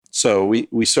So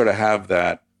we sort of have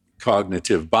that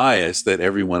cognitive bias that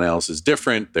everyone else is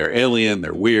different, they're alien,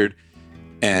 they're weird,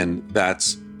 and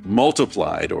that's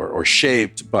multiplied or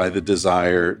shaped by the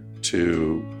desire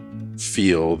to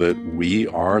feel that we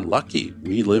are lucky.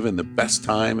 We live in the best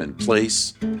time and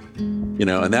place,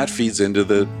 and that feeds into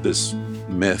this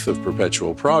myth of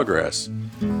perpetual progress,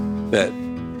 that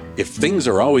if things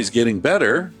are always getting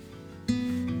better,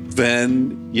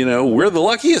 then, we're the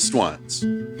luckiest ones.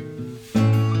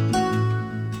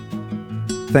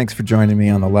 Thanks for joining me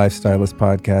on the Lifestylist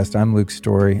Podcast. I'm Luke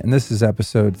Story, and this is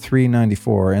episode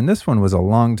 394. And this one was a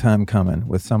long time coming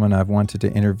with someone I've wanted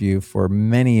to interview for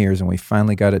many years, and we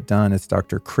finally got it done. It's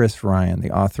Dr. Chris Ryan,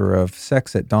 the author of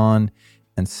Sex at Dawn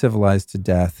and Civilized to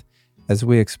Death, as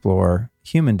we explore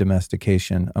human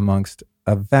domestication amongst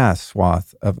a vast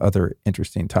swath of other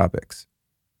interesting topics.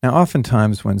 Now,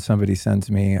 oftentimes when somebody sends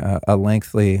me a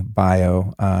lengthy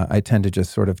bio, I tend to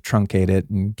just sort of truncate it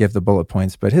and give the bullet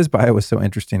points, but his bio was so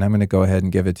interesting, I'm going to go ahead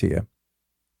and give it to you.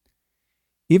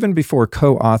 Even before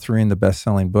co-authoring the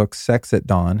best-selling book, Sex at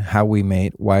Dawn, How We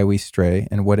Mate, Why We Stray,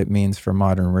 and What It Means for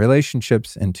Modern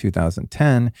Relationships in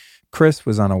 2010, Chris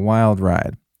was on a wild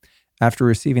ride. After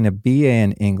receiving a BA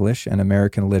in English and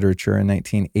American Literature in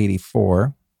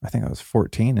 1984, I think I was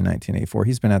 14 in 1984,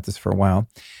 he's been at this for a while,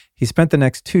 he spent the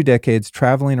next 2 decades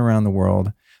traveling around the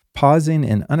world, pausing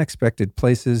in unexpected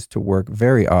places to work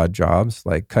very odd jobs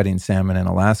like cutting salmon in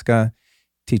Alaska,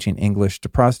 teaching English to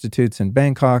prostitutes in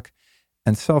Bangkok,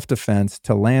 and self-defense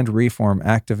to land reform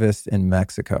activists in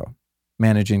Mexico,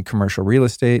 managing commercial real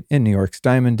estate in New York's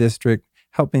Diamond District,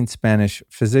 helping Spanish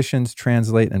physicians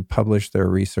translate and publish their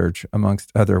research,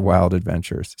 amongst other wild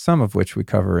adventures, some of which we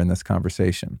cover in this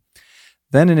conversation.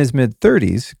 Then in his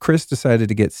mid-30s, Chris decided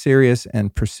to get serious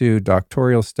and pursue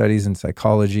doctoral studies in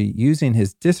psychology, using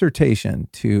his dissertation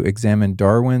to examine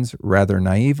Darwin's rather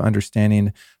naive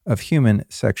understanding of human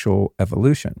sexual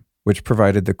evolution, which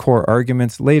provided the core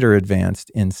arguments later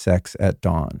advanced in Sex at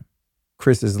Dawn.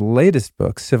 Chris's latest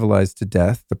book, Civilized to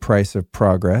Death, The Price of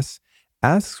Progress,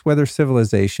 asks whether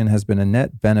civilization has been a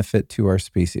net benefit to our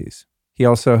species. He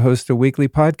also hosts a weekly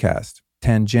podcast,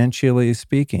 Tangentially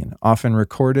Speaking, often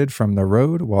recorded from the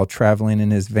road while traveling in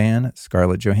his van,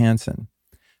 Scarlett Johansson.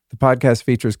 The podcast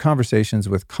features conversations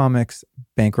with comics,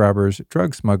 bank robbers,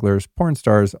 drug smugglers, porn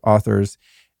stars, authors,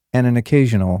 and an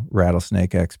occasional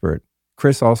rattlesnake expert.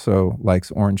 Chris also likes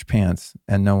orange pants,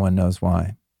 and no one knows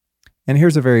why. And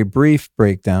here's a very brief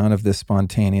breakdown of this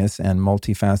spontaneous and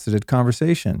multifaceted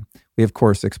conversation. We, of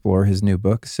course, explore his new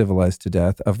book, Civilized to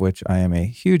Death, of which I am a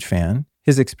huge fan,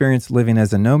 his experience living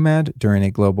as a nomad during a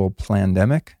global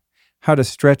pandemic, how to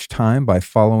stretch time by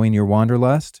following your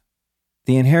wanderlust,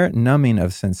 the inherent numbing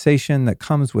of sensation that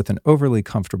comes with an overly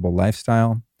comfortable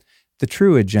lifestyle, the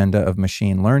true agenda of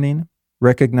machine learning,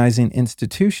 recognizing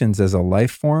institutions as a life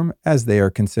form as they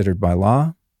are considered by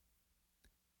law,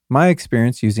 my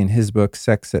experience using his book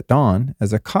Sex at Dawn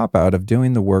as a cop-out of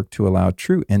doing the work to allow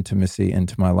true intimacy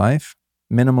into my life,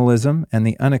 minimalism and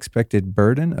the unexpected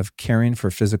burden of caring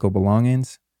for physical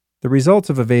belongings, the results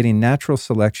of evading natural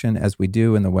selection as we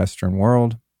do in the Western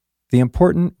world, the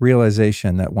important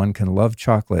realization that one can love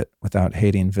chocolate without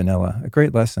hating vanilla, a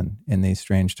great lesson in these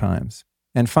strange times,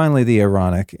 and finally the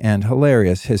ironic and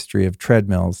hilarious history of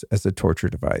treadmills as a torture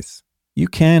device. You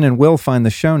can and will find the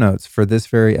show notes for this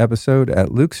very episode at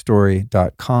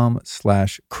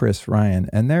lukestory.com/Chris Ryan,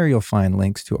 and there you'll find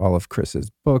links to all of Chris's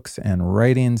books and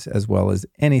writings, as well as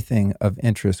anything of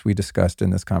interest we discussed in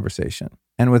this conversation.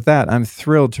 And with that, I'm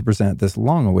thrilled to present this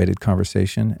long-awaited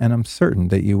conversation, and I'm certain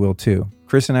that you will too.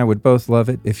 Chris and I would both love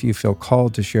it if you feel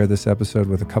called to share this episode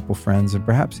with a couple friends and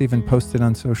perhaps even post it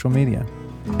on social media.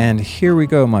 And here we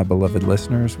go, my beloved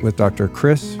listeners, with Dr.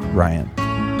 Chris Ryan.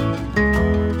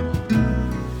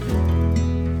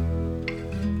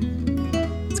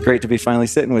 Great to be finally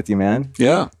sitting with you, man.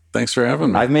 Yeah, thanks for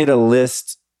having me. I've made a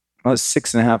list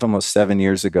 6.5, almost 7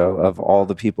 years ago of all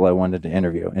the people I wanted to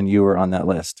interview, and you were on that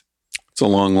list. It's a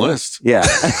long list. Yeah.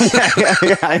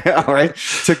 yeah, I know, right?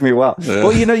 Took me a while. Yeah.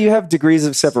 Well, you have degrees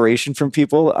of separation from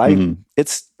people. I don't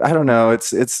know.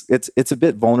 It's a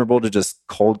bit vulnerable to just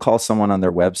cold call someone on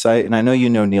their website. And I know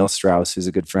Neil Strauss, who's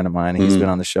a good friend of mine. He's been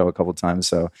on the show a couple of times.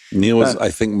 So Neil was, I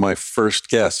think, my first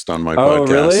guest on my podcast.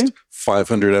 Really?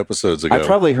 500 episodes ago. I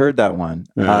probably heard that one.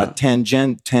 Yeah.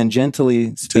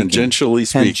 Tangentially speaking.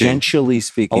 Tangentially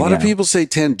speaking. A lot of people say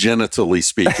tangentially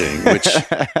speaking, which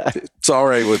it's all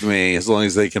right with me as long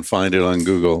as they can find it on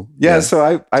Google. Yeah.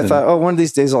 So I thought, one of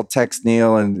these days I'll text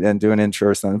Neil and do an intro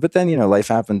or something. But then, life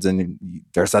happens and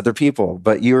there's other people.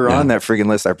 But you were on that friggin'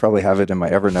 list. I probably have it in my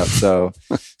Evernote. So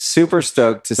super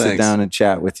stoked to sit down and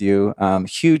chat with you.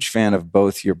 Huge fan of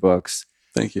both your books.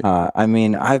 Thank you. I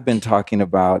mean, I've been talking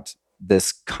about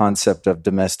this concept of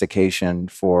domestication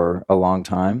for a long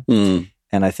time.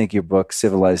 And I think your book,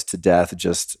 Civilized to Death,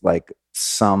 just like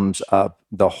sums up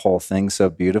the whole thing so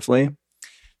beautifully.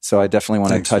 So I definitely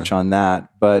want to touch on that.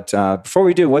 But before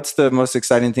we do, what's the most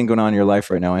exciting thing going on in your life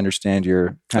right now? I understand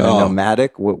you're kind of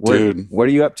nomadic. What are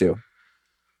you up to?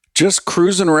 Just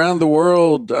cruising around the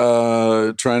world,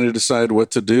 trying to decide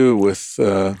what to do with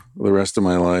the rest of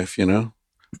my life. You know,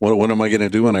 what am I going to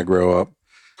do when I grow up?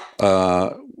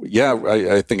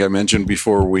 I think I mentioned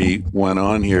before we went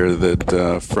on here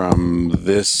that from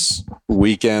this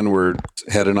weekend we're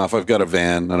heading off. I've got a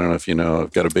van. I don't know if you know.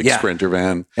 I've got a big Sprinter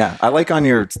van. Yeah, I like on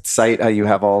your site how you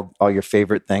have all your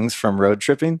favorite things from road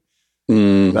tripping.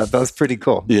 That was pretty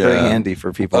cool. Yeah. Very handy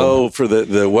for people. Oh, for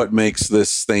the what makes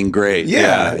this thing great.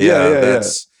 Yeah.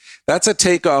 That's a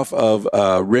takeoff of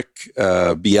Rick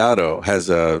Beato has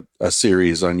a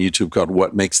series on YouTube called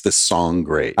What Makes This Song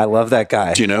Great. I love that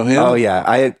guy. Do you know him? Oh,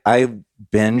 yeah. I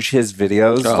binge his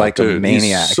videos like a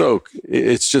maniac.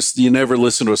 It's just you never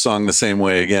listen to a song the same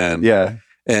way again. Yeah.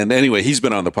 And anyway, he's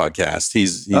been on the podcast.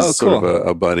 He's sort of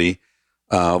a buddy,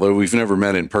 although we've never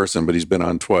met in person, but he's been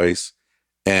on twice.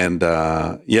 And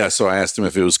so I asked him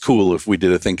if it was cool if we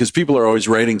did a thing, because people are always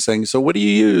writing saying, so what do you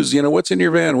use? You know, what's in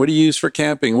your van? What do you use for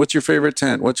camping? What's your favorite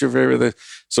tent? What's your favorite?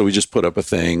 So we just put up a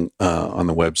thing on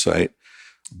the website.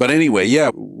 But anyway,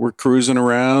 we're cruising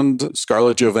around.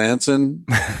 Scarlett Johansson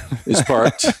is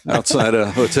parked outside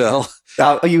a hotel.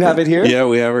 Oh, you have it here? Yeah,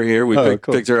 we have her here. We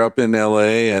picked her up in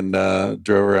LA and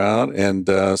drove her out. And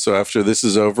so after this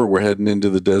is over, we're heading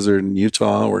into the desert in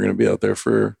Utah. We're going to be out there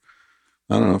for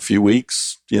I don't know, a few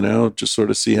weeks, just sort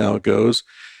of see how it goes.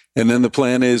 And then the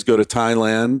plan is go to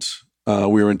Thailand.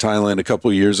 We were in Thailand a couple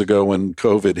of years ago when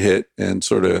COVID hit and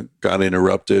sort of got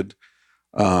interrupted.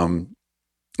 And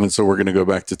so we're going to go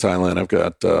back to Thailand. I've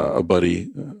got a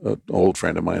buddy, an old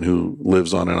friend of mine who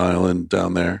lives on an island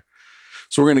down there.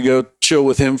 So we're going to go chill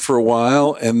with him for a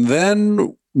while. And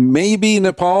then maybe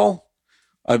Nepal.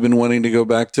 I've been wanting to go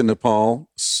back to Nepal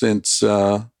since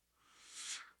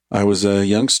I was a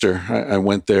youngster. I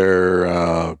went there,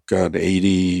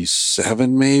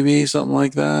 87 maybe, something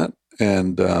like that.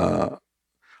 And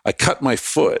I cut my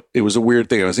foot. It was a weird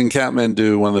thing. I was in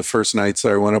Kathmandu one of the first nights.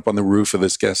 I went up on the roof of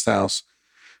this guest house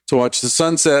to watch the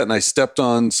sunset, and I stepped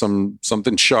on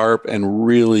something sharp and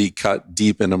really cut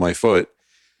deep into my foot.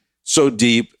 So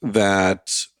deep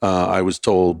that I was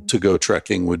told to go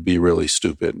trekking would be really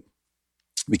stupid.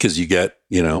 Because you get,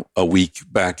 a week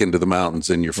back into the mountains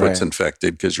and your foot's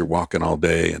infected because you're walking all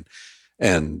day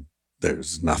and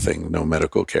there's no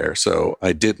medical care. So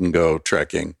I didn't go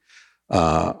trekking.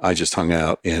 I just hung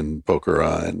out in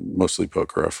Pokhara and mostly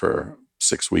Pokhara for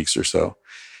 6 weeks or so.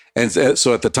 And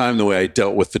so at the time, the way I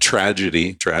dealt with the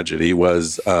tragedy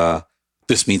was,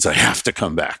 this means I have to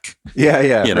come back.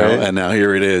 Yeah. And now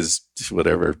here it is,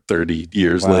 30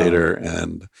 years later.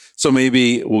 And so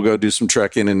maybe we'll go do some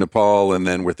trekking in Nepal, and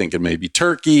then we're thinking maybe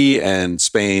Turkey and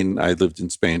Spain. I lived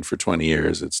in Spain for 20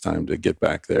 years. It's time to get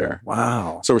back there.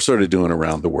 Wow. So we're sort of doing a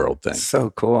around the world thing. So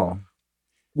cool.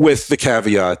 With the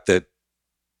caveat that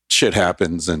shit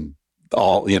happens and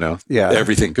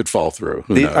everything could fall through.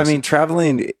 Who knows? I mean,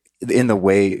 traveling in the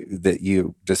way that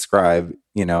you describe,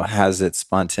 has its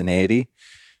spontaneity,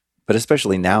 but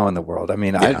especially now in the world. I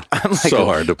mean, I'm like so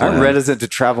hard to plan. I'm reticent to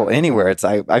travel anywhere.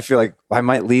 I feel like I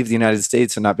might leave the United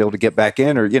States and not be able to get back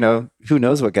in, or, who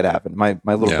knows what could happen. My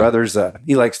little brother's,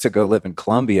 he likes to go live in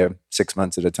Colombia 6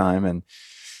 months at a time. And,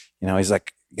 he's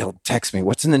like, he'll text me,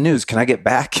 what's in the news? Can I get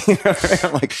back?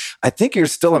 I'm like, I think you're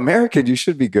still American. You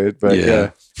should be good.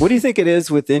 But what do you think it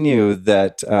is within you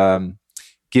that,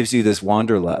 gives you this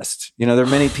wanderlust? There are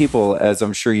many people, as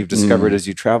I'm sure you've discovered as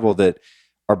you travel, that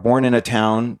are born in a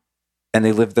town and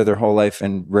they live there their whole life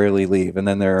and rarely leave. And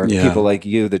then there are people like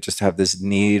you that just have this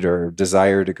need or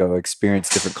desire to go experience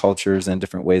different cultures and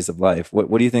different ways of life.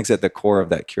 What do you think is at the core of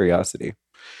that curiosity?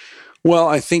 Well,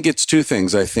 I think it's two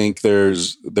things. I think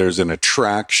there's an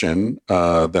attraction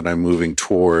that I'm moving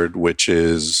toward, which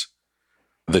is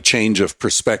the change of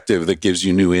perspective that gives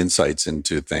you new insights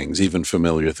into things, even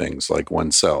familiar things like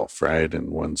oneself, right, and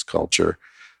one's culture.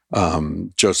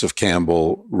 Joseph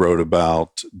Campbell wrote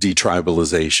about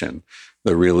detribalization,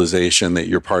 the realization that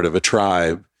you're part of a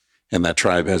tribe, and that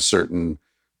tribe has certain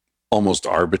almost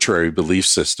arbitrary belief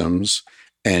systems,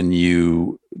 and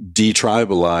you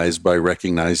detribalize by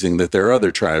recognizing that there are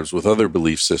other tribes with other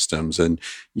belief systems, and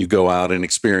you go out and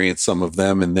experience some of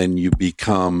them, and then you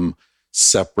become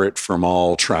separate from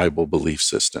all tribal belief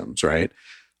systems, right?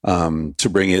 To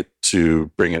bring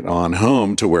it on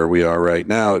home to where we are right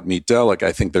now at Meatdelic,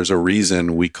 I think there's a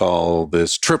reason we call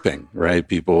this tripping, right?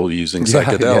 People using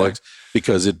psychedelics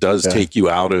because it does take you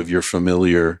out of your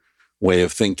familiar way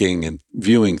of thinking and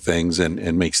viewing things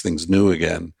and makes things new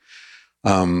again.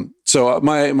 So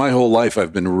my whole life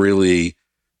I've been really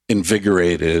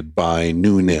invigorated by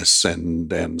newness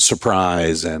and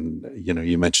surprise, and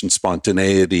you mentioned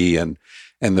spontaneity and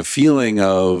the feeling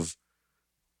of,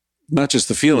 not just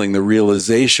the feeling, the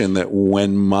realization that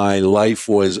when my life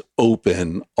was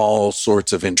open, all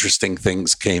sorts of interesting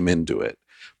things came into it.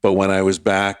 But when I was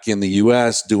back in the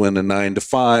US doing a 9 to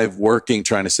 5, working,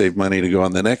 trying to save money to go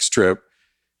on the next trip,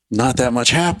 not that much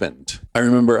happened. I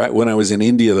remember when I was in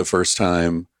India the first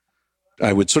time,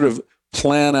 I would sort of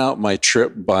plan out my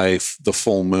trip by the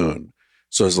full moon.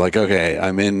 So it's like, okay,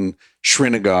 I'm in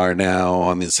Srinagar now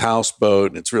on this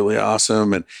houseboat, and it's really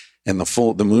awesome. And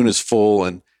the moon is full.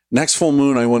 And next full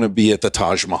moon, I want to be at the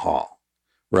Taj Mahal,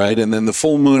 right? And then the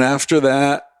full moon after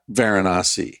that,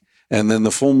 Varanasi. And then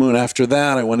the full moon after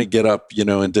that, I want to get up,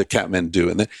 into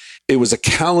Kathmandu. And then it was a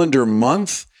calendar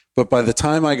month. But by the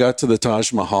time I got to the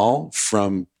Taj Mahal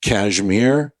from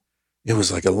Kashmir, it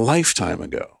was like a lifetime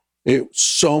ago.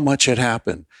 So much had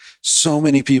happened. So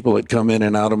many people had come in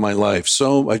and out of my life.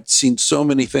 I'd seen so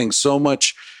many things, so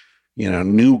much,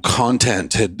 new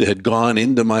content had gone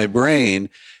into my brain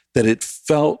that it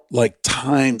felt like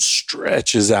time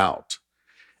stretches out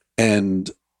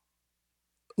and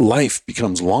life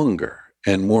becomes longer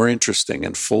and more interesting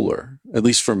and fuller, at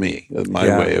least for me,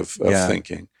 my way of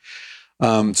thinking.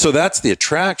 So that's the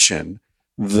attraction.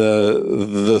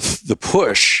 The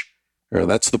push, or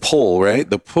that's the pull, right?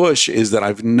 The push is that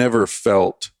I've never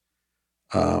felt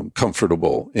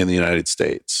comfortable in the United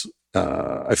States.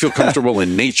 I feel comfortable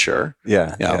in nature,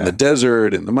 in the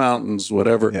desert, in the mountains,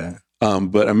 whatever. Yeah.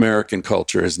 But American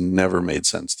culture has never made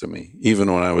sense to me.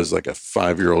 Even when I was like a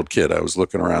 5-year-old kid, I was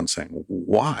looking around saying,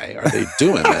 why are they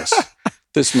doing this?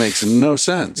 This makes no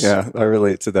sense. Yeah, I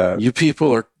relate to that. You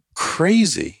people are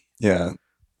crazy. Yeah.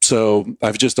 So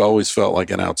I've just always felt like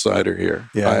an outsider here.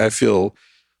 Yeah. I feel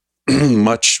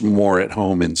much more at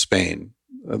home in Spain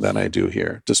than I do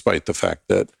here, despite the fact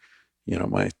that,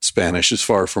 my Spanish is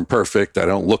far from perfect. I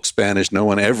don't look Spanish. No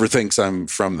one ever thinks I'm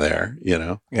from there,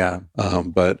 Yeah.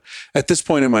 But at this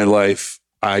point in my life,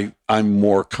 I'm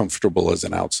more comfortable as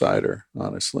an outsider,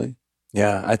 honestly.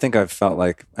 Yeah, I think I've felt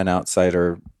like an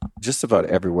outsider just about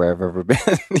everywhere I've ever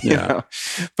been, you know?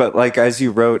 But like, as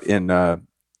you wrote in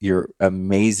your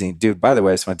amazing, dude, by the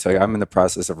way, I just want to tell you, I'm in the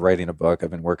process of writing a book.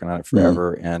 I've been working on it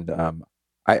forever. And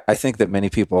I think that many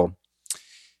people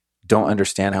don't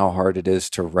understand how hard it is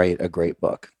to write a great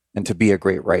book and to be a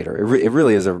great writer. It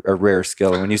really is a rare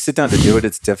skill. And when you sit down to do it,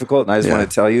 it's difficult. And I just want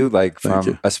to tell you, like,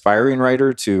 from aspiring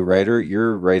writer to writer,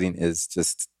 your writing is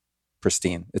just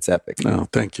pristine. It's epic. No,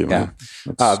 thank you. Yeah.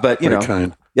 Man. But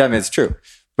kind. Yeah, I mean, it's true.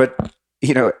 But,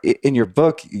 in your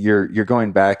book, you're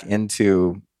going back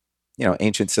into,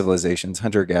 ancient civilizations,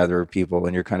 hunter-gatherer people,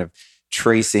 and you're kind of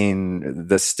tracing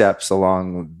the steps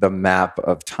along the map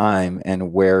of time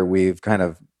and where we've kind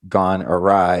of gone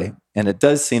awry. And it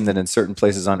does seem that in certain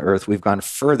places on Earth, we've gone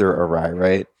further awry,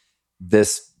 right?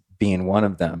 This being one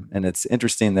of them. And it's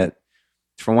interesting that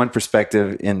from one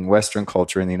perspective, in Western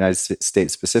culture, in the United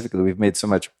States specifically, we've made so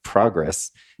much progress,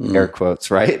 air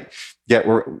quotes, right? Yet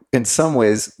we're in some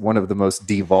ways one of the most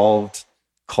devolved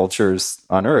cultures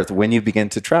on Earth. When you begin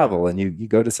to travel and you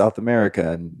go to South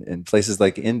America and places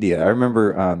like India, I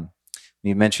remember when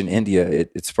you mentioned India,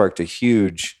 it sparked a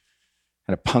huge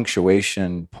kind of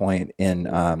punctuation point in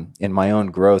my own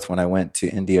growth when I went to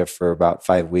India for about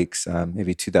 5 weeks,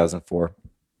 maybe 2004.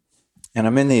 And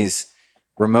I'm in these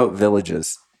remote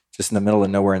villages just in the middle of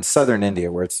nowhere in southern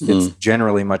India, where it's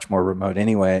generally much more remote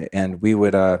anyway. And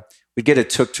we'd get a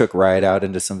tuk-tuk ride out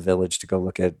into some village to go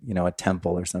look at, a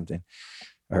temple or something,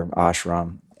 or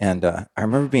ashram. And I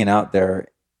remember being out there,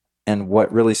 and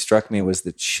what really struck me was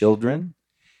the children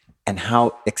and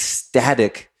how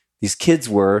ecstatic these kids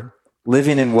were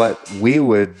living in what we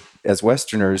would, as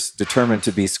Westerners, determine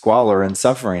to be squalor and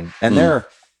suffering. And they're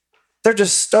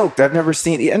just stoked. I've never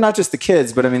seen, and not just the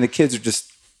kids, but I mean, the kids are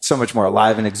just so much more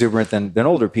alive and exuberant than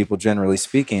older people, generally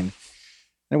speaking.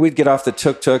 And we'd get off the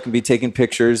tuk-tuk and be taking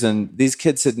pictures. And these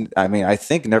kids had, I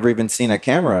think, never even seen a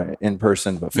camera in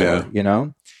person before,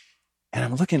 And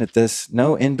I'm looking at this,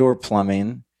 no indoor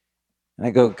plumbing. And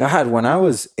I go, God, when I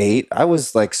was 8, I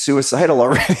was like suicidal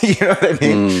already. You know what I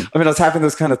mean? I was having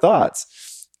those kind of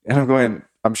thoughts. And I'm going,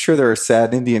 I'm sure there are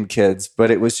sad Indian kids,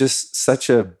 but it was just such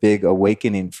a big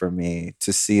awakening for me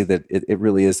to see that it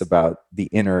really is about the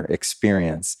inner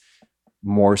experience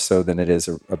more so than it is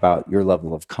about your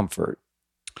level of comfort.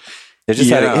 It just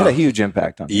had a huge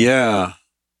impact on me. Yeah.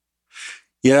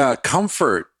 Yeah.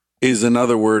 Comfort is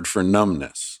another word for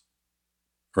numbness,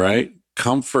 right?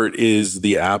 Comfort is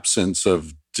the absence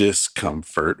of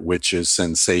discomfort, which is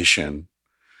sensation.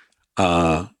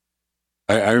 I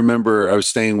remember I was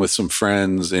staying with some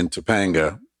friends in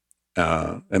Topanga,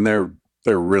 and they're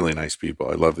really nice people.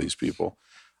 I love these people.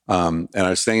 And I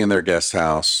was staying in their guest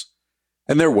house,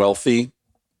 and they're wealthy.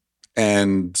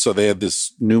 And so they had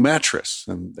this new mattress.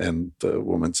 And the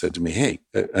woman said to me, "Hey,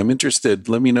 I'm interested.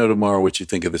 Let me know tomorrow what you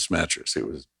think of this mattress." It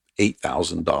was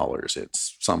 $8,000.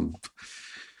 It's some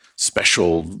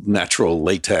special natural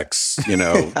latex,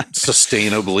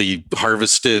 sustainably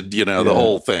harvested, the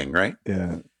whole thing, right?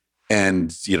 Yeah.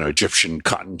 And, Egyptian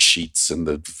cotton sheets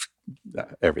and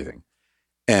everything.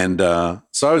 And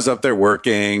so I was up there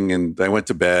working, and I went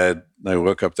to bed. I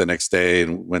woke up the next day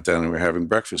and went down and we were having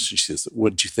breakfast. She says,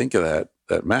 "What did you think of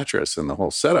that mattress and the whole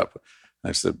setup?"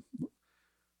 I said,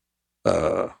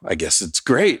 "I guess it's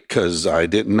great because I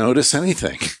didn't notice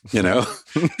anything, And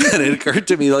it occurred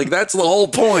to me, like, that's the whole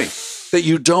point, that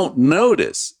you don't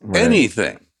notice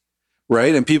anything,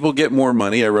 right? And people get more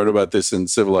money. I wrote about this in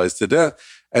Civilized to Death.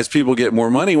 As people get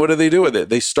more money, what do they do with it?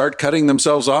 They start cutting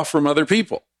themselves off from other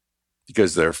people,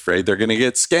 because they're afraid they're going to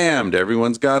get scammed.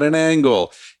 Everyone's got an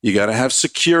angle. You got to have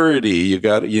security.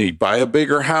 You buy a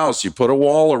bigger house, you put a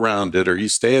wall around it, or you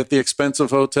stay at the expensive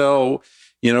hotel,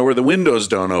 where the windows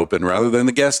don't open, rather than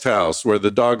the guest house where the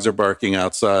dogs are barking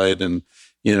outside and,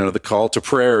 the call to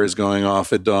prayer is going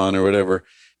off at dawn or whatever.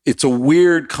 It's a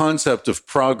weird concept of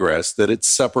progress that it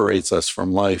separates us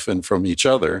from life and from each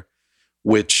other,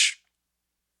 which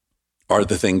are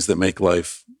the things that make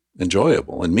life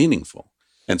enjoyable and meaningful.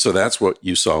 And so that's what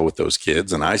you saw with those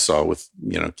kids, and I saw with,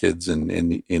 kids in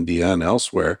India and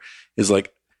elsewhere, is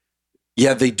like,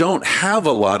 yeah, they don't have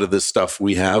a lot of the stuff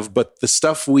we have, but the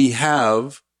stuff we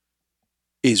have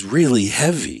is really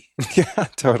heavy. Yeah,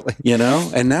 totally.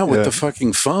 And now with the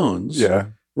fucking phones,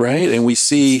 right? And we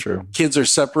see kids are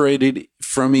separated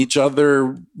from each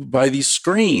other by these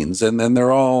screens, and then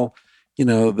they're all,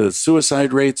 the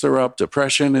suicide rates are up,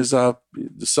 depression is up,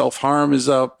 the self-harm is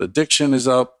up, addiction is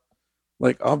up.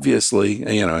 Like, obviously,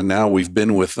 and now we've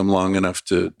been with them long enough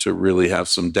to really have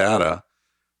some data.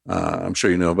 I'm sure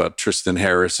you know about Tristan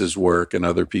Harris's work and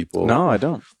other people. No, I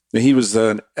don't. He was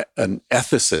an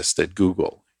ethicist at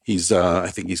Google.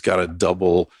 I think he's got a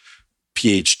double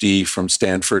PhD from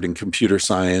Stanford in computer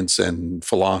science and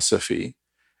philosophy.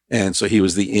 And so he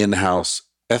was the in-house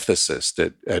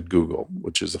ethicist at Google,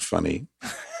 which is a funny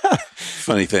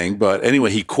thing. But anyway,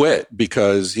 he quit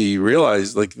because he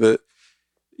realized, like,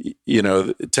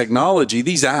 technology,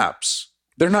 these apps,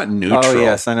 they're not neutral. Oh,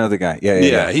 yes, I know the guy.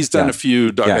 Yeah. He's done a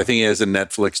few, I think he has a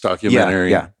Netflix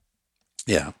documentary.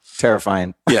 Yeah.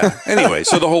 Terrifying. Yeah. Anyway,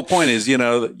 so the whole point is,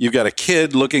 you've got a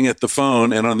kid looking at the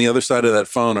phone, and on the other side of that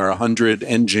phone are 100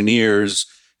 engineers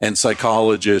and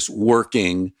psychologists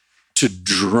working to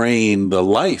drain the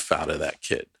life out of that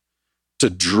kid,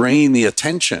 to drain the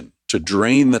attention, to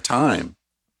drain the time.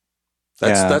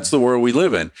 That's the world we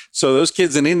live in. So those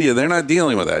kids in India, they're not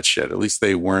dealing with that shit. At least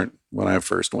they weren't when I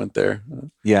first went there.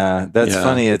 Yeah, that's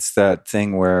funny. It's that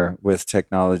thing where with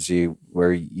technology,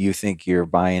 where you think you're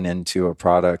buying into a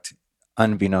product,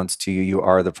 unbeknownst to you, you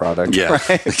are the product. Yeah,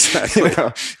 right? exactly.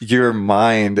 Your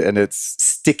mind and its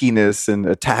stickiness and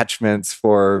attachments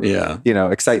for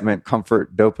excitement,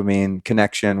 comfort, dopamine,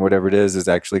 connection, whatever it is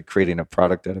actually creating a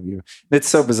product out of you. It's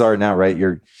so bizarre now, right?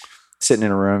 You're sitting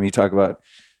in a room, you talk about,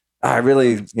 I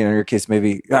really, in your case,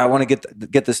 maybe I want to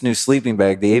get this new sleeping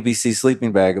bag, the ABC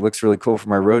sleeping bag. It looks really cool for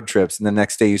my road trips. And the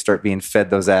next day you start being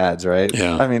fed those ads, right?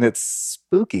 Yeah. I mean, it's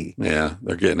spooky. Yeah,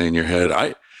 they're getting in your head.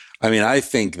 I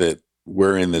think that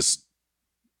we're in this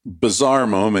bizarre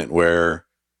moment where,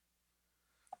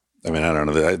 I don't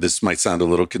know, this might sound a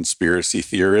little conspiracy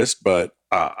theorist, but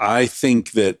I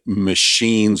think that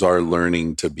machines are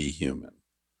learning to be human.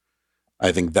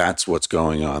 I think that's what's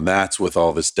going on. That's what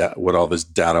all this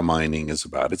data mining is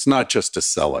about. It's not just to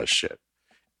sell us shit.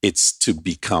 It's to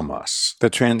become us. The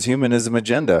transhumanism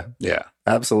agenda. Yeah.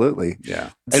 Absolutely.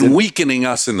 Yeah. And weakening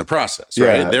us in the process,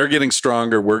 right? Yeah. They're getting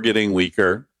stronger. We're getting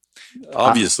weaker.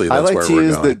 Obviously, that's where we're going.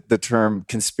 I like to use the term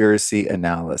conspiracy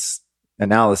analysis,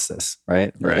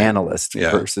 right? Right. Analyst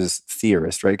versus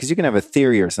theorist, right? Because you can have a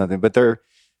theory or something, but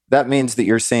that means that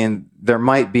you're saying there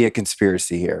might be a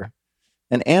conspiracy here.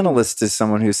 An analyst is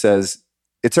someone who says,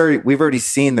 we've already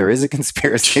seen there is a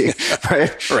conspiracy,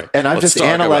 right? Right. And I'm Let's just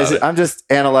talk about it. I'm just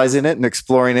analyzing it and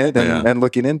exploring it and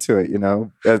looking into it,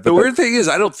 The weird thing is,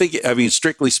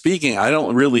 strictly speaking, I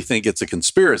don't really think it's a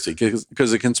conspiracy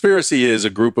because a conspiracy is a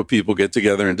group of people get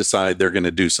together and decide they're going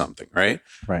to do something, right?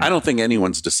 I don't think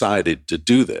anyone's decided to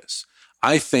do this.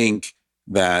 I think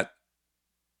that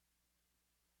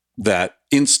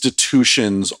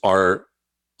institutions are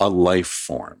a life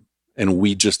form, and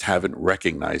we just haven't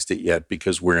recognized it yet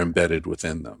because we're embedded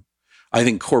within them. I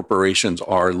think corporations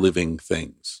are living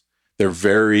things. They're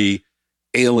very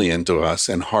alien to us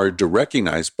and hard to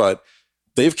recognize, but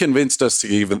they've convinced us to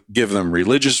even give them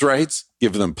religious rights,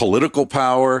 give them political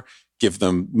power, give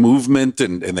them movement,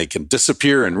 and they can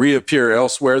disappear and reappear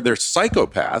elsewhere. They're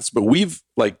psychopaths, but we've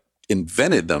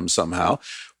invented them somehow,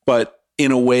 but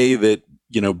in a way that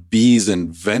bees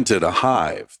invented a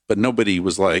hive, but nobody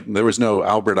was there was no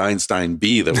Albert Einstein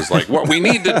bee that was what we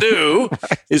need to do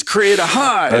is create a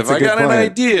hive. I got an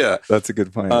idea. That's a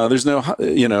good point. There's no,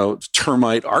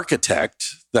 termite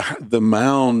architect. The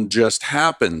mound just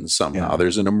happens somehow. Yeah.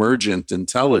 There's an emergent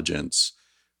intelligence.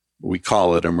 We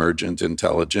call it emergent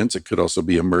intelligence. It could also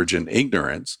be emergent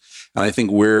ignorance. And I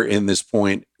think we're in this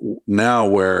point now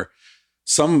where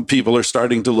some people are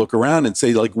starting to look around and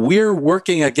say, we're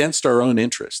working against our own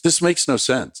interests. This makes no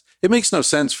sense. It makes no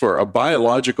sense for a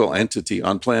biological entity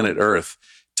on planet Earth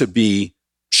to be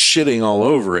shitting all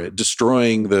over it,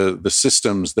 destroying the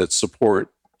systems that support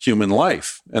human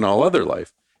life and all other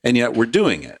life. And yet we're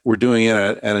doing it. We're doing it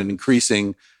at an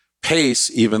increasing pace,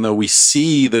 even though we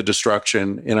see the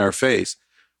destruction in our face.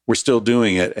 We're still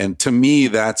doing it. And to me,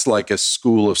 that's like a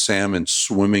school of salmon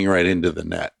swimming right into the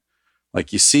net.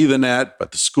 You see the net,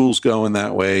 but the school's going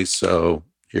that way. So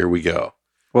here we go.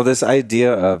 Well, this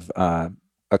idea of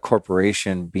a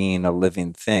corporation being a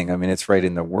living thing, it's right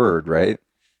in the word, right?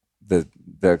 The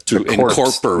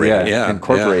incorporate,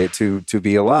 incorporate to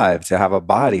be alive, to have a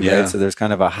body, right? So there's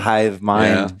kind of a hive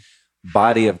mind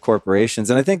body of corporations,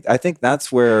 and I think that's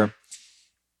where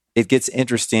it gets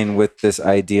interesting with this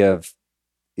idea of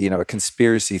a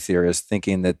conspiracy theorist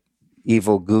thinking that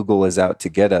evil Google is out to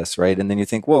get us, right? And then you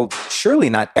think, well, surely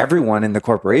not everyone in the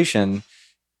corporation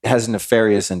has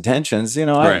nefarious intentions.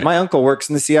 My uncle works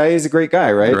in the CIA. He's a great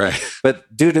guy, right?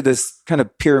 But due to this kind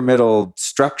of pyramidal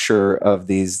structure of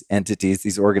these entities,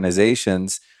 these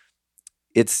organizations,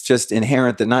 it's just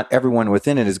inherent that not everyone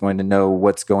within it is going to know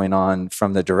what's going on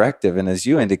from the directive. And as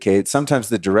you indicate, sometimes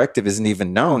the directive isn't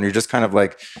even known. You're just kind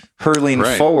of hurling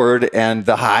forward and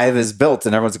the hive is built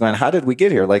and everyone's going, how did we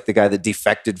get here? Like the guy that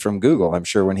defected from Google. I'm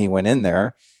sure when he went in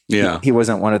there, he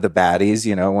wasn't one of the baddies,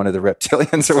 one of the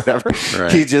reptilians or whatever.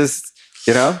 He just,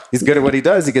 he's good at what he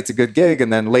does. He gets a good gig.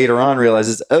 And then later on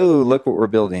realizes, oh, look what we're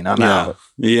building. I'm out.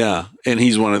 Yeah. And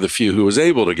he's one of the few who was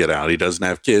able to get out. He doesn't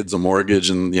have kids, a mortgage,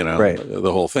 and,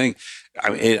 the whole thing.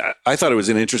 I thought it was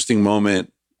an interesting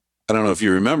moment. I don't know if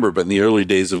you remember, but in the early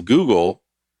days of Google,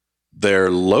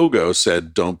 their logo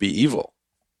said, "Don't be evil."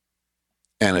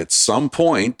 And at some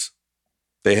point,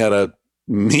 they had a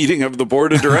meeting of the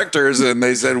board of directors and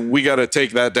they said, we got to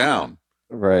take that down.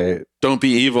 Right. Don't be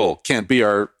evil. Can't be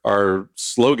our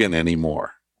slogan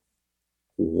anymore.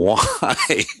 Why?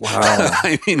 Wow.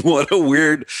 What a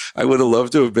weird, I would have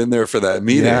loved to have been there for that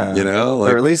meeting,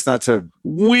 or at least not to.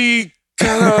 We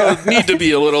kind of need to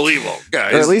be a little evil,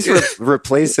 guys. Or at least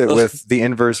replace it with the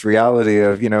inverse reality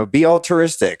of, be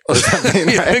altruistic or something.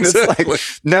 Right? Yeah, exactly.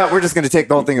 It's no, we're just going to take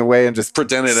the whole thing away and just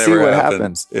pretend it see never what happened.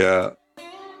 happens. Yeah.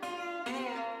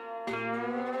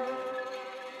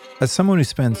 As someone who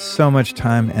spends so much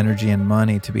time, energy, and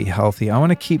money to be healthy, I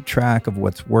want to keep track of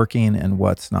what's working and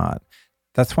what's not.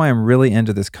 That's why I'm really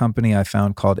into this company I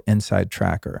found called Inside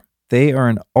Tracker. They are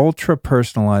an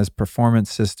ultra-personalized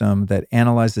performance system that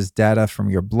analyzes data from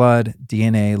your blood,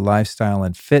 DNA, lifestyle,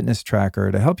 and fitness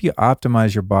tracker to help you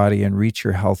optimize your body and reach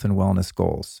your health and wellness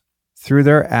goals. Through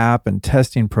their app and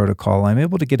testing protocol, I'm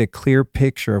able to get a clear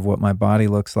picture of what my body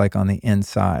looks like on the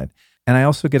inside. And I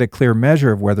also get a clear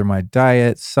measure of whether my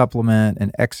diet, supplement,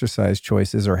 and exercise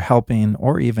choices are helping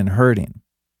or even hurting.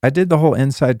 I did the whole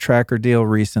Inside Tracker deal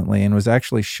recently and was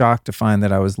actually shocked to find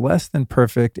that I was less than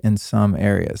perfect in some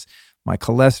areas. My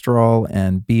cholesterol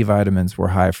and B vitamins were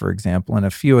high, for example, and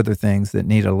a few other things that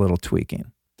need a little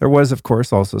tweaking. There was, of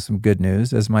course, also some good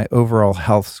news, as my overall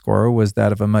health score was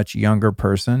that of a much younger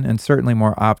person and certainly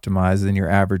more optimized than your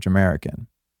average American.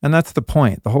 And that's the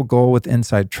point. The whole goal with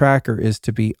Inside Tracker is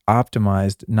to be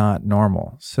optimized, not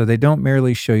normal. So they don't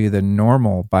merely show you the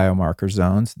normal biomarker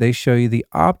zones, they show you the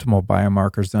optimal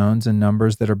biomarker zones and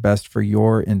numbers that are best for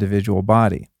your individual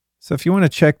body. So if you want to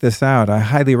check this out, I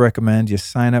highly recommend you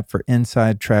sign up for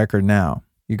Inside Tracker now.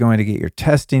 You're going to get your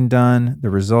testing done, the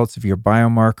results of your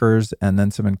biomarkers, and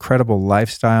then some incredible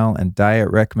lifestyle and diet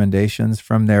recommendations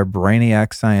from their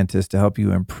brainiac scientists to help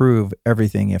you improve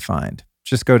everything you find.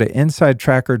 Just go to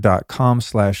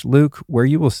insidetracker.com/Luke, where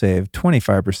you will save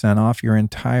 25% off your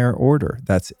entire order.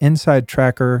 That's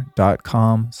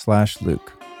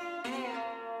insidetracker.com/Luke.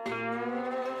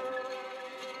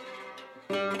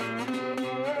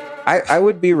 I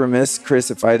would be remiss,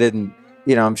 Chris, if I didn't,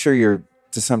 I'm sure you're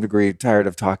to some degree tired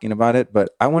of talking about it, but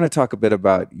I want to talk a bit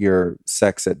about your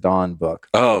Sex at Dawn book.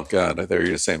 Oh, God. I thought you were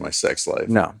going to say my sex life.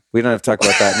 No, we don't have to talk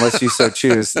about that unless you so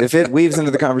choose. If it weaves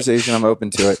into the conversation, I'm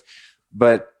open to it.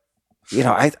 But,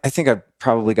 I think I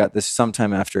probably got this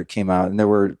sometime after it came out. And there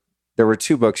were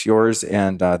two books, yours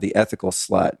and The Ethical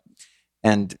Slut.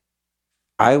 And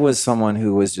I was someone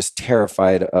who was just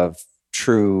terrified of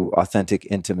true, authentic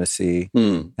intimacy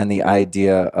and the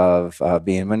idea of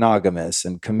being monogamous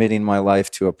and committing my life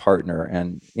to a partner.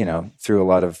 And, through a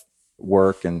lot of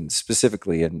work and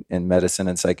specifically in medicine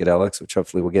and psychedelics, which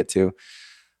hopefully we'll get to,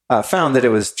 found that it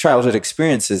was childhood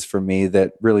experiences for me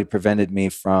that really prevented me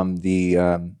from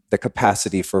the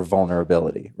capacity for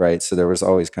vulnerability, right? So there was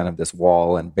always kind of this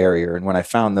wall and barrier. And when I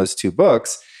found those two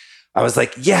books, I was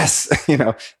like, yes,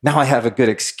 now I have a good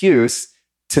excuse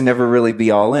to never really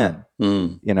be all in.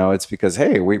 It's because,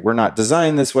 hey, we're not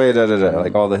designed this way,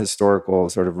 like all the historical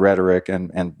sort of rhetoric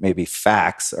and maybe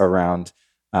facts around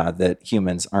that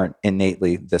humans aren't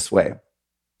innately this way.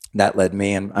 That led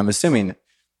me, and I'm assuming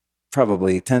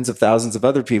probably tens of thousands of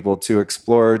other people, to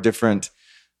explore different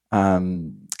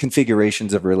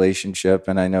configurations of relationship.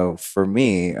 And I know for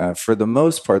me, for the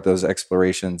most part, those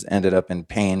explorations ended up in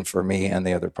pain for me and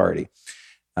the other party.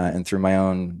 And through my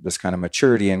own this kind of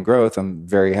maturity and growth, I'm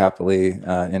very happily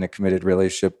in a committed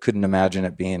relationship. Couldn't imagine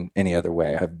it being any other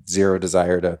way. I have zero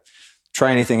desire to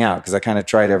try anything out because I kind of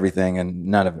tried everything and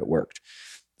none of it worked.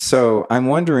 So I'm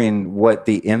wondering what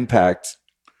the impact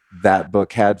that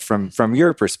book had from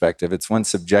your perspective. It's one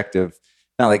subjective,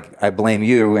 not like I blame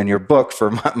you and your book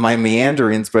for my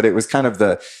meanderings, but it was kind of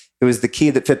the key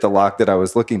that fit the lock that I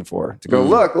was looking for, to go,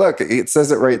 look, it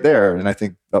says it right there. And I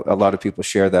think a lot of people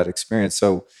share that experience.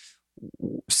 So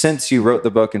since you wrote the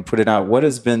book and put it out, what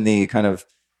has been the kind of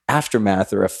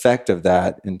aftermath or effect of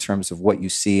that in terms of what you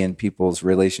see in people's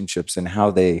relationships and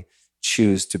how they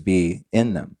choose to be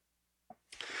in them?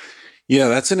 Yeah,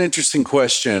 that's an interesting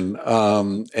question.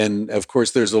 And of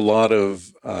course, there's a lot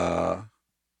of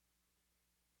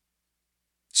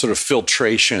sort of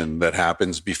filtration that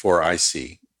happens before I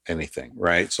see anything,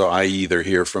 right? So I either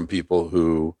hear from people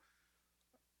who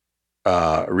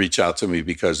reach out to me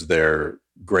because they're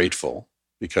grateful,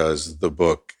 because the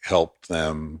book helped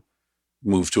them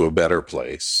move to a better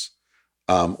place,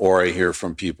 or I hear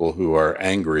from people who are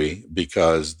angry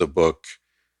because the book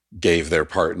gave their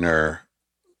partner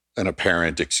an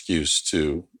apparent excuse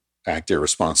to act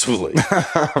irresponsibly.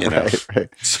 Right.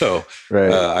 So,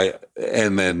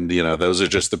 and then, those are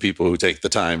just the people who take the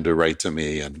time to write to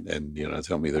me and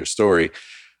tell me their story.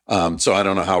 So I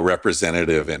don't know how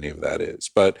representative any of that is,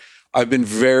 but I've been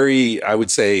I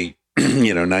would say,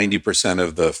 90%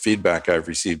 of the feedback I've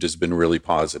received has been really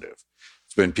positive.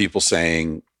 It's been people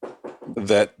saying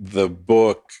that the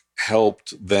book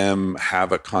helped them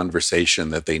have a conversation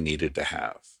that they needed to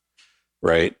have.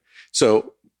 Right.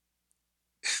 So,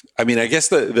 I mean, I guess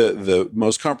the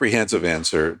most comprehensive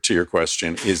answer to your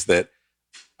question is that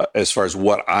as far as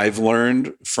what I've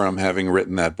learned from having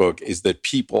written that book is that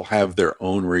people have their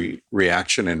own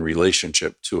reaction and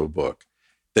relationship to a book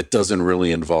that doesn't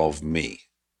really involve me.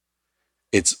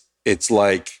 It's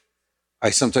like, I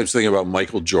sometimes think about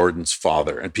Michael Jordan's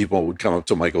father, and people would come up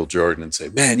to Michael Jordan and say,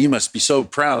 "Man, you must be so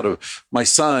proud of my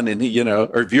son and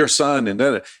or of your son."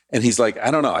 And he's like,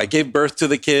 "I don't know. I gave birth to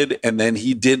the kid and then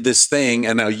he did this thing.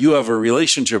 And now you have a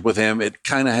relationship with him. It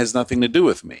kind of has nothing to do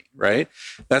with me." Right.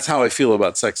 That's how I feel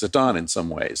about Sex at Dawn in some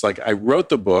ways. Like, I wrote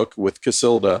the book with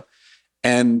Casilda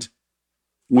and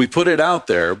we put it out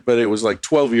there, but it was like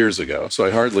 12 years ago. So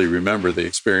I hardly remember the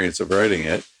experience of writing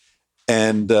it.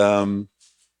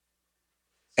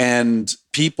 And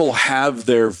people have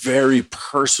their very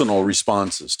personal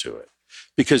responses to it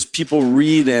because people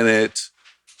read in it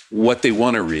what they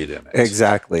want to read in it.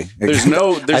 Exactly. There's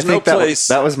no place.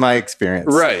 That was my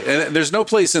experience. Right. And there's no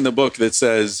place in the book that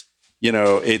says,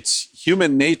 it's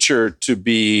human nature to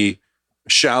be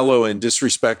shallow and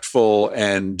disrespectful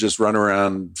and just run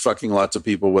around fucking lots of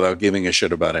people without giving a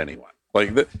shit about anyone.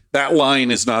 Like that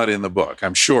line is not in the book.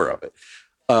 I'm sure of it.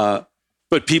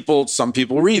 But some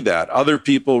people read that. Other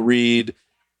people read,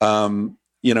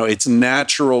 it's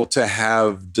natural to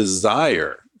have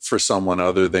desire for someone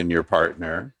other than your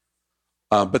partner.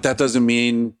 But that doesn't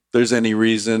mean there's any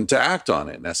reason to act on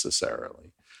it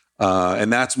necessarily.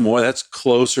 And that's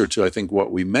closer to, I think,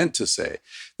 what we meant to say.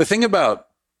 The thing about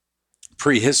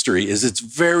prehistory is it's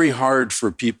very hard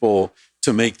for people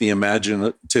to make the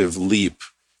imaginative leap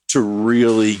to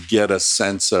really get a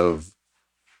sense of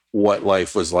what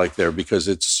life was like there, because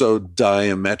it's so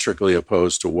diametrically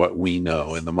opposed to what we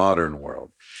know in the modern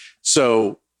world.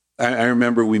 So I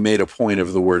remember we made a point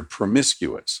of the word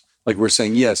promiscuous. Like, we're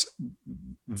saying, yes,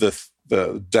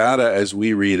 the data as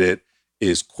we read it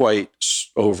is quite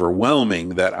overwhelming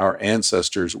that our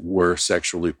ancestors were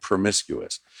sexually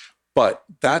promiscuous. But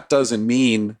that doesn't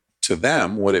mean to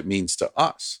them what it means to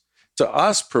us. To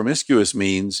us, promiscuous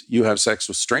means you have sex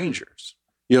with strangers.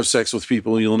 You have sex with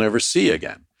people you'll never see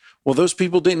again. Well, those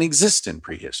people didn't exist in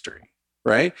prehistory,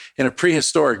 right? In a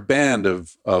prehistoric band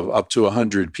of up to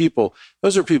 100 people,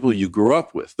 those are people you grew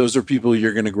up with. Those are people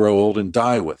you're going to grow old and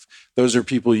die with. Those are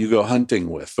people you go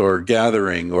hunting with or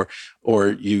gathering, or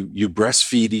you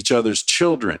breastfeed each other's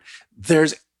children.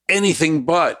 There's anything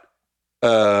but,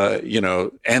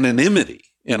 anonymity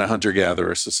in a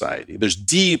hunter-gatherer society. There's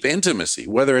deep intimacy,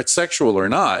 whether it's sexual or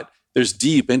not. There's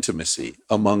deep intimacy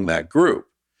among that group.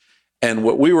 And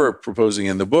what we were proposing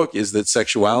in the book is that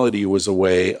sexuality was a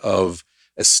way of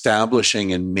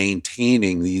establishing and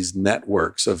maintaining these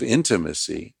networks of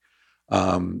intimacy,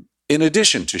 in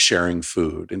addition to sharing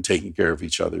food and taking care of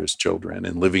each other's children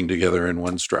and living together in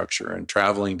one structure and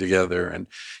traveling together and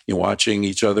watching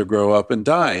each other grow up and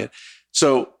die.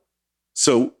 So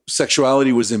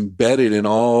sexuality was embedded in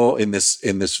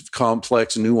this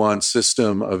complex, nuanced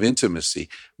system of intimacy,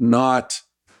 not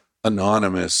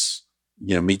anonymous.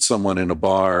 Meet someone in a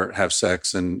bar, have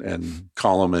sex, and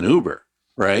call them an Uber,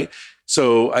 right?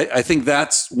 So I think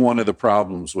that's one of the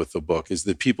problems with the book, is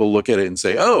that people look at it and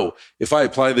say, oh, if I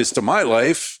apply this to my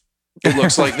life, it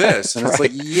looks like this. And It's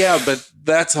like, yeah, but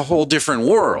that's a whole different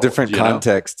world. Different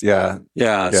context, yeah.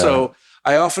 So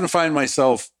I often find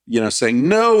myself, saying,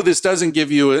 no, this doesn't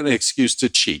give you an excuse to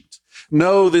cheat.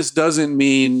 No, this doesn't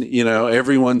mean,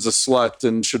 everyone's a slut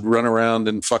and should run around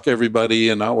and fuck everybody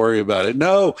and not worry about it.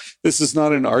 No, this is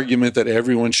not an argument that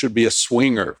everyone should be a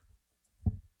swinger.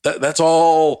 That's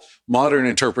all modern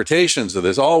interpretations of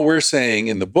this. All we're saying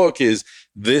in the book is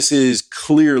this is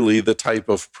clearly the type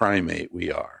of primate we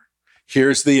are.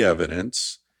 Here's the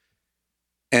evidence.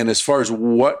 And as far as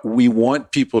what we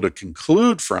want people to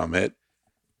conclude from it,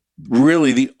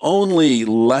 really the only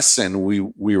lesson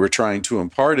we were trying to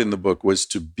impart in the book was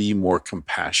to be more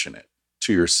compassionate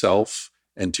to yourself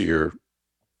and to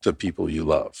the people you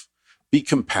love. Be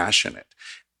compassionate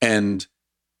and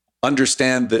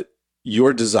understand that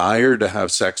your desire to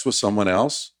have sex with someone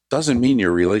else doesn't mean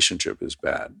your relationship is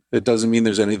bad. It doesn't mean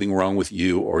there's anything wrong with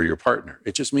you or your partner.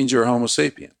 It just means you're a Homo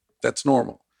sapien. That's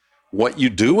normal. What you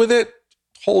do with it,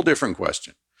 whole different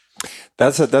question.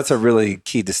 That's a really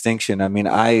key distinction. I mean,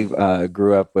 I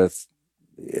grew up with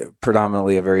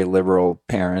predominantly a very liberal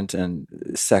parent, and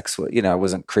sex, I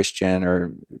wasn't Christian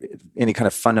or any kind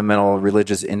of fundamental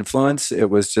religious influence. It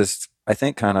was just, I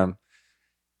think, kind of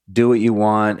do what you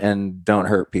want and don't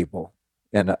hurt people.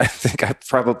 And I think I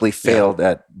probably failed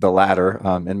at the latter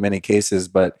in many cases,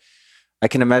 but I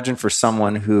can imagine for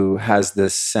someone who has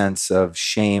this sense of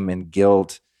shame and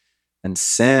guilt and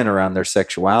sin around their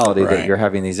sexuality, that you're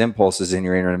having these impulses and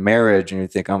you're in a marriage and you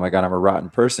think, oh my God, I'm a rotten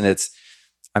person.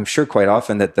 I'm sure quite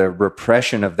often that the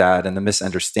repression of that and the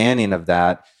misunderstanding of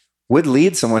that would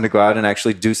lead someone to go out and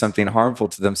actually do something harmful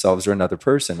to themselves or another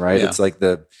person, right? Yeah. It's like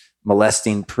the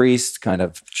molesting priest kind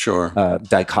of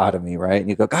dichotomy, right? And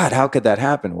you go, God, how could that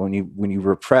happen? When you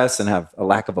repress and have a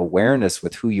lack of awareness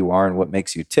with who you are and what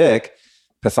makes you tick,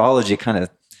 pathology kind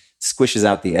of squishes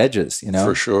out the edges,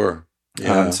 For sure.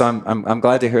 Yeah. So I'm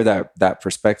glad to hear that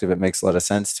perspective. It makes a lot of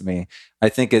sense to me. I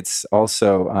think it's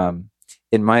also,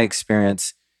 in my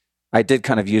experience, I did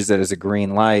kind of use that as a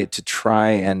green light to try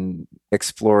and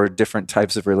explore different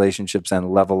types of relationships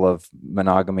and level of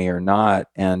monogamy or not.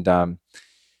 And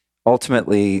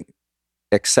ultimately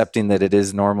accepting that it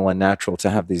is normal and natural to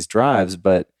have these drives,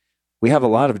 but we have a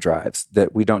lot of drives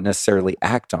that we don't necessarily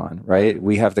act on, right?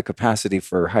 We have the capacity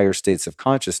for higher states of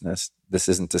consciousness. This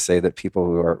isn't to say that people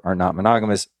who are not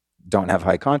monogamous don't have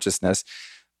high consciousness,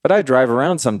 but I drive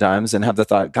around sometimes and have the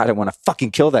thought, God, I want to fucking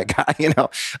kill that guy.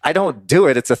 I don't do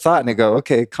it. It's a thought. And I go,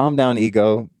 okay, calm down,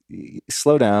 ego,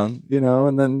 slow down,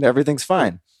 and then everything's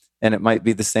fine. And it might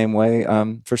be the same way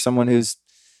for someone who's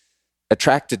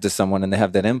attracted to someone and they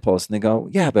have that impulse and they go,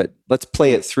 yeah, but let's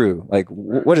play it through. Like,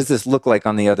 what does this look like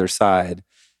on the other side?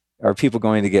 Are people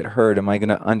going to get hurt? Am I going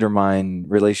to undermine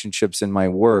relationships in my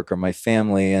work or my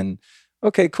family? And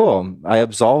okay, cool. I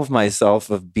absolve myself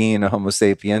of being a Homo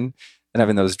sapien. and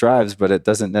having those drives, but it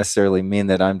doesn't necessarily mean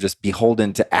that I'm just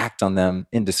beholden to act on them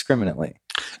indiscriminately.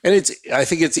 And I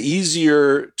think it's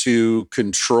easier to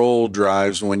control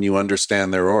drives when you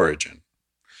understand their origin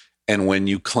and when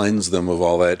you cleanse them of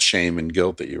all that shame and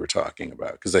guilt that you were talking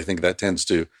about, because I think that tends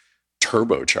to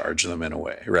turbocharge them in a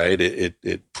way, right?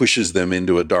 It pushes them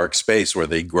into a dark space where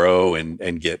they grow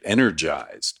and get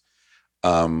energized.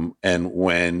 And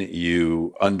when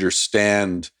you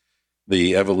understand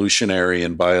the evolutionary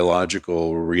and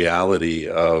biological reality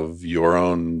of your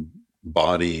own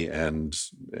body and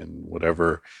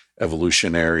whatever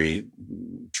evolutionary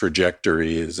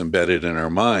trajectory is embedded in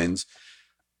our minds,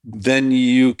 then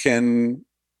you can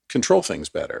control things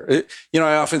better.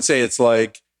 I often say it's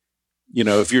like,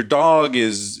 if your dog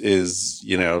is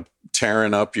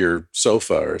tearing up your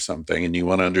sofa or something, and you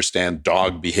want to understand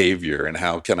dog behavior and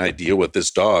how can I deal with this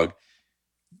dog,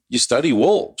 you study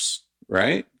wolves,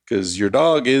 right? Because your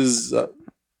dog is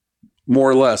more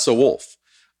or less a wolf,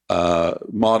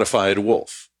 modified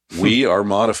wolf. We are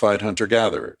modified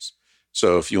hunter-gatherers.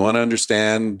 So if you want to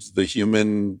understand the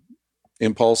human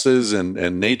impulses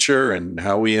and nature and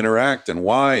how we interact and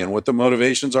why and what the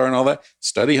motivations are and all that,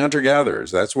 study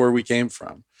hunter-gatherers. That's where we came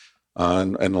from.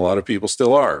 And a lot of people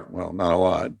still are. Well, not a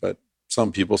lot, but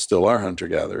some people still are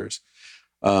hunter-gatherers.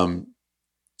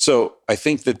 So I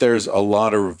think that there's a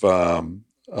lot of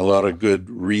good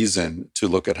reason to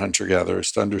look at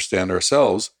hunter-gatherers to understand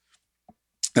ourselves.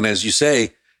 And as you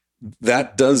say,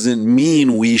 that doesn't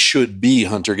mean we should be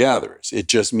hunter-gatherers. It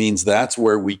just means that's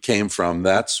where we came from.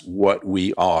 That's what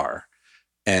we are.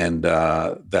 And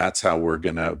that's how we're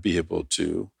going to be able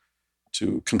to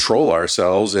control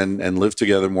ourselves and live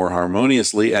together more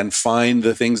harmoniously and find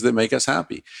the things that make us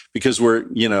happy. Because we're,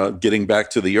 getting back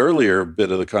to the earlier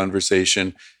bit of the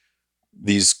conversation,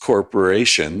 these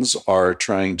corporations are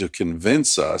trying to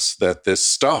convince us that this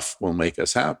stuff will make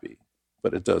us happy,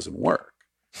 but it doesn't work.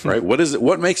 Right?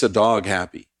 What makes a dog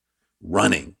happy?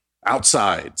 Running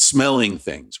outside, smelling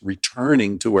things,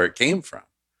 returning to where it came from,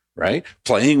 right?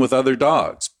 Playing with other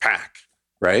dogs, pack,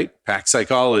 right? Pack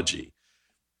psychology.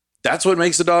 That's what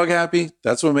makes a dog happy.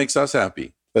 That's what makes us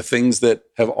happy. The things that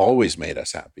have always made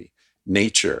us happy: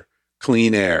 nature,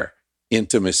 clean air,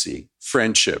 intimacy,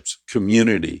 friendships,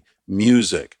 community,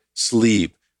 music,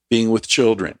 sleep, being with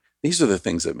children. These are the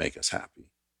things that make us happy,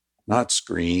 not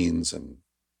screens and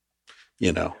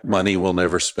money we'll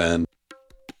never spend.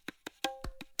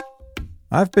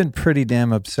 I've been pretty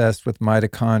damn obsessed with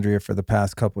mitochondria for the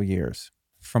past couple years.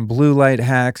 From blue light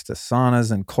hacks to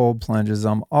saunas and cold plunges,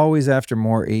 I'm always after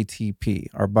more ATP,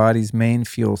 our body's main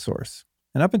fuel source.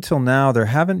 And up until now, there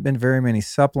haven't been very many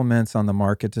supplements on the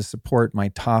market to support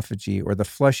mitophagy or the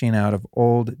flushing out of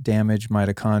old, damaged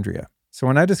mitochondria. So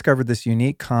when I discovered this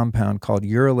unique compound called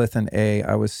urolithin A,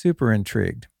 I was super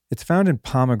intrigued. It's found in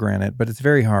pomegranate, but it's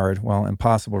very hard, well,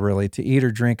 impossible really, to eat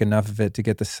or drink enough of it to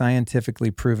get the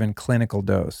scientifically proven clinical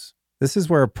dose. This is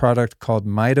where a product called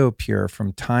MitoPure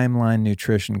from Timeline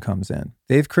Nutrition comes in.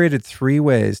 They've created 3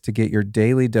 ways to get your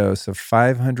daily dose of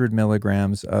 500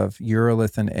 milligrams of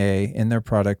urolithin A in their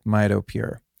product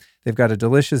MitoPure. They've got a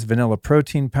delicious vanilla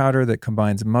protein powder that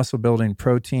combines muscle-building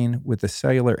protein with the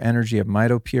cellular energy of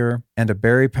MitoPure, and a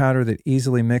berry powder that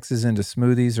easily mixes into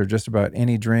smoothies or just about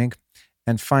any drink.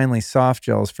 And finally, soft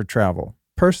gels for travel.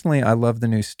 Personally, I love the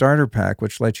new starter pack,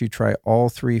 which lets you try all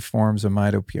 3 forms of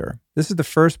MitoPure. This is the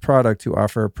first product to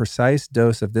offer a precise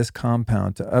dose of this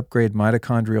compound to upgrade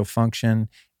mitochondrial function,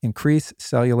 increase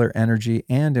cellular energy,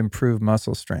 and improve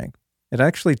muscle strength. It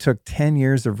actually took 10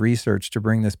 years of research to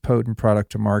bring this potent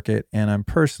product to market, and I'm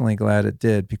personally glad it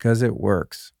did because it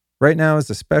works. Right now is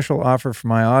a special offer for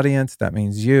my audience. That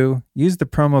means you. Use the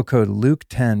promo code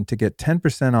Luke10 to get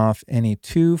 10% off any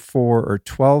 2, 4, or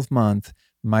 12-month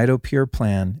MitoPure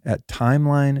plan at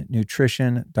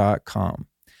timelinenutrition.com.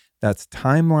 That's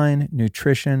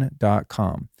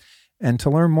timelinenutrition.com. And to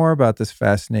learn more about this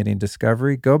fascinating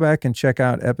discovery, go back and check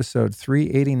out episode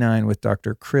 389 with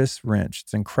Dr. Chris Rinch.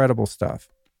 It's incredible stuff.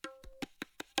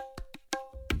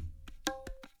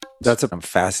 That's what I'm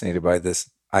fascinated by, this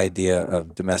idea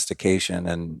of domestication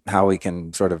and how we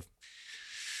can sort of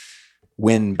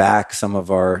win back some of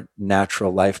our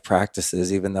natural life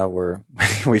practices, even though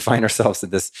we find ourselves in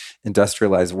this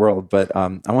industrialized world. But I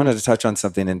wanted to touch on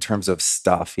something in terms of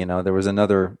stuff. There was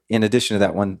another, in addition to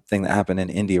that one thing that happened in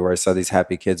India where I saw these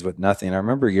happy kids with nothing. I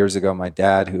remember years ago, my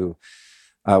dad, who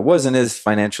wasn't as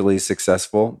financially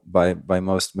successful by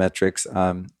most metrics,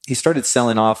 he started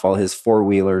selling off all his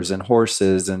 4-wheelers and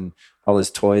horses and all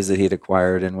his toys that he'd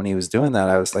acquired. And when he was doing that,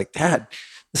 I was like, Dad,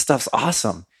 this stuff's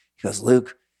awesome. He goes,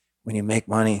 Luke, when you make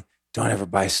money, don't ever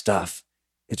buy stuff.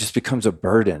 It just becomes a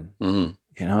burden.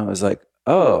 Mm-hmm. I was like,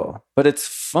 oh, but it's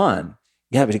fun.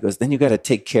 Yeah, but he goes, then you got to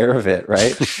take care of it,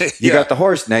 right? You got the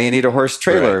horse. Now you need a horse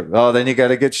trailer. Right. Oh, then you got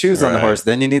to get shoes on the horse.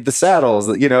 Then you need the saddles.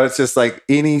 It's just like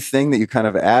anything that you kind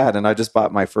of add. And I just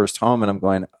bought my first home and I'm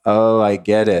going, oh, I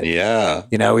get it. Yeah.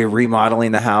 We're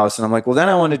remodeling the house. And I'm like, well, then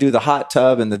I want to do the hot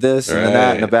tub and the this and the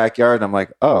that in the backyard. And I'm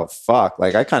like, oh, fuck.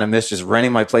 Like I kind of miss just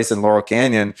renting my place in Laurel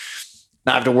Canyon,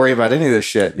 not have to worry about any of this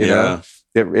shit, you know?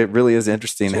 It really is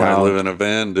interesting. That's why I live in a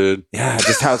van, dude. Yeah,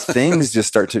 just how things just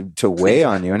start to weigh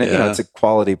on you. And it's a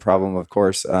quality problem, of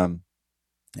course. And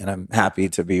I'm happy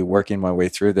to be working my way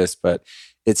through this. But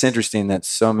it's interesting that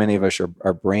so many of us are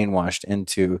brainwashed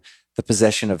into the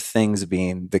possession of things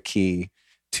being the key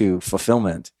to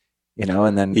fulfillment.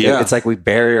 And then it's like we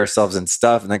bury ourselves in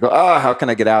stuff and then go, oh, how can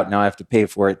I get out? Now I have to pay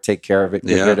for it, take care of it,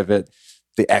 get rid of it.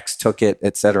 The ex took it,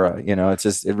 etc.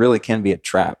 It really can be a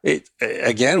trap.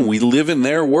 Again, we live in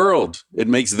their world. It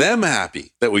makes them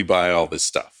happy that we buy all this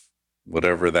stuff,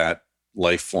 whatever that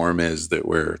life form is that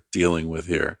we're dealing with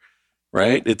here,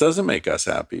 right? It doesn't make us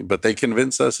happy, but they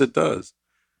convince us it does.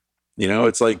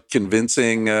 It's like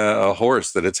convincing a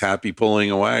horse that it's happy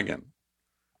pulling a wagon.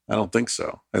 I don't think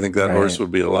so. I think that horse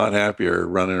would be a lot happier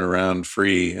running around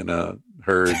free in a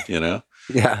herd,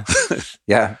 Yeah.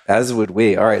 Yeah. As would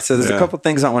we. All right. So there's a couple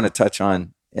things I want to touch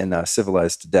on in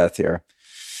Civilized to Death here.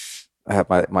 I have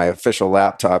my official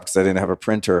laptop because I didn't have a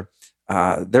printer.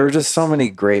 There were just so many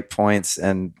great points.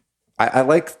 And I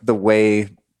like the way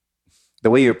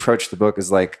you approach the book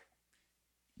is like,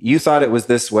 you thought it was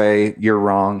this way. You're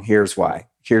wrong. Here's why.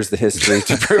 Here's the history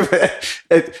to prove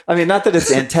it. I mean, not that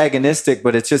it's antagonistic,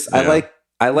 but it's just, I like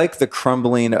the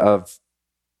crumbling of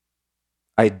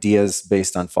ideas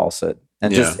based on falsehood.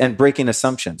 And breaking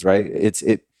assumptions, right?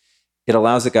 It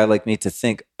allows a guy like me to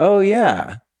think, oh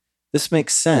yeah, this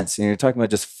makes sense. And you're talking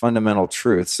about just fundamental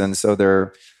truths. And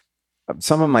so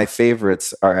some of my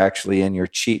favorites are actually in your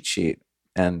cheat sheet.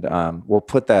 And we'll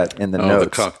put that in the notes.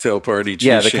 The cocktail party cheat sheet.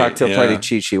 Yeah, the cocktail party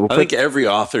cheat sheet. I think every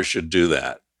author should do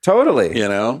that. Totally.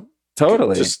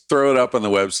 Totally. Just throw it up on the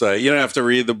website. You don't have to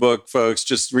read the book, folks.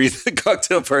 Just read the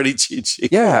cocktail party cheat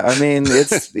sheet. Yeah. I mean,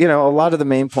 it's, a lot of the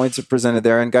main points are presented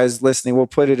there. And guys listening, we'll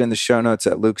put it in the show notes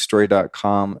at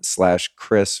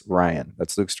lukestory.com/Chris Ryan.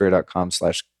 That's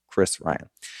lukestory.com/Chris Ryan.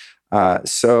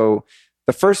 So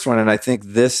the first one, and I think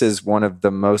this is one of the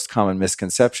most common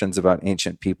misconceptions about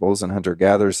ancient peoples and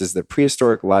hunter-gatherers, is that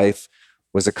prehistoric life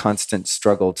was a constant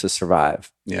struggle to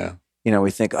survive. Yeah.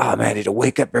 We think, oh man, you need to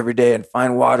wake up every day and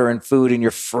find water and food and you're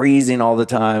freezing all the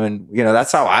time. And,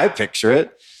 that's how I picture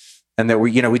it. And that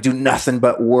we do nothing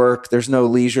but work. There's no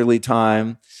leisurely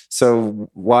time. So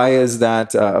why is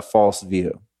that a false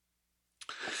view?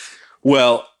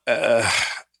 Well,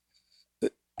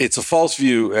 it's a false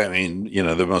view. I mean,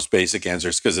 the most basic answer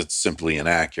is because it's simply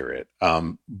inaccurate.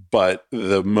 But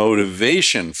the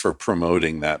motivation for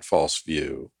promoting that false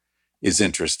view is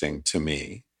interesting to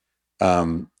me.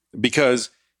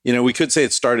 Because, we could say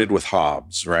it started with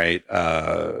Hobbes, right?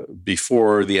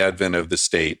 Before the advent of the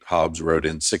state, Hobbes wrote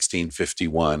in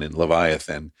 1651 in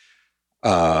Leviathan,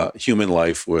 human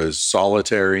life was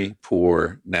solitary,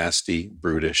 poor, nasty,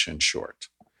 brutish, and short.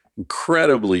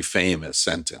 Incredibly famous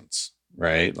sentence,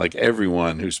 right? Like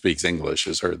everyone who speaks English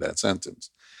has heard that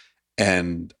sentence.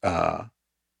 And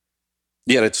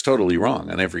yet it's totally wrong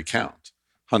on every count.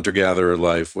 Hunter-gatherer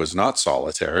life was not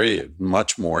solitary,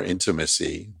 much more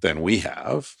intimacy than we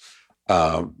have.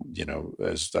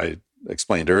 As I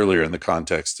explained earlier in the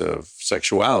context of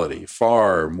sexuality,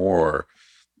 far more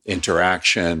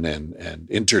interaction and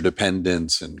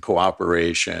interdependence and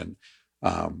cooperation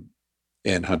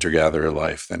in hunter-gatherer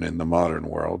life than in the modern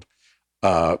world.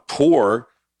 Poor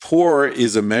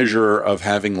is a measure of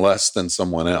having less than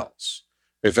someone else.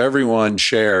 If everyone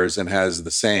shares and has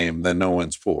the same, then no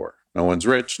one's poor. No one's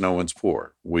rich, no one's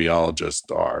poor. We all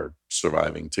just are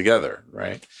surviving together,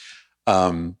 right?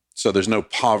 So there's no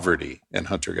poverty in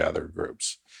hunter-gatherer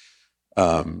groups.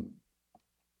 In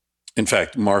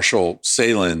fact, Marshall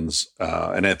Salins,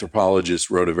 an anthropologist,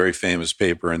 wrote a very famous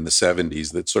paper in the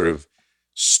 70s that sort of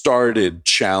started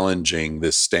challenging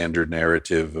this standard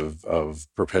narrative of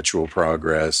perpetual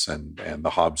progress and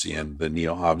the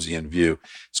neo-Hobbesian view.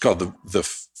 It's called the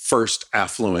First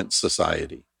Affluent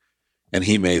Society. And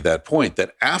he made that point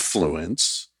that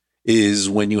affluence is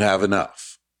when you have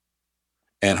enough.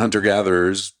 And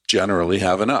hunter-gatherers generally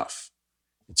have enough.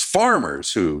 It's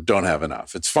farmers who don't have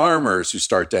enough. It's farmers who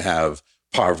start to have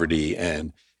poverty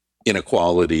and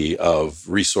inequality of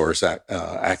resource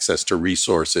access to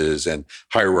resources and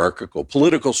hierarchical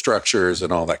political structures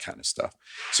and all that kind of stuff.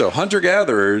 So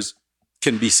hunter-gatherers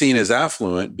can be seen as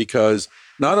affluent because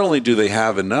not only do they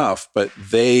have enough, but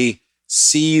they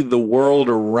see the world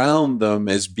around them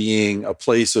as being a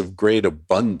place of great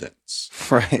abundance.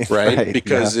 Right.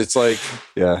 Because it's like,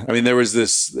 I mean, there was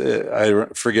this, I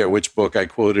forget which book I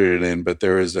quoted it in, but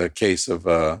there was a case of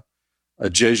a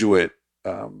Jesuit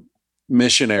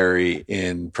missionary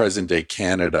in present day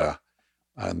Canada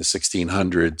in the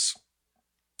 1600s.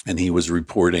 And he was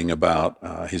reporting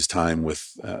about his time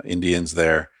with Indians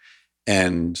there.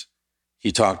 And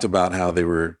he talked about how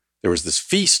there was this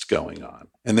feast going on.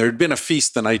 And there had been a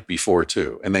feast the night before,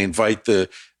 too. And they invite the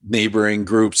neighboring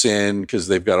groups in because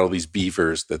they've got all these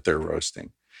beavers that they're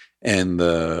roasting. And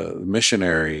the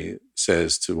missionary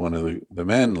says to one of the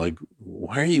men, like,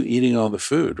 why are you eating all the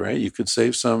food, right? You could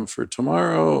save some for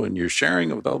tomorrow, and you're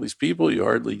sharing it with all these people. You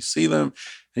hardly see them.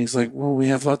 And he's like, well, we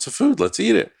have lots of food. Let's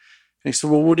eat it. And he said,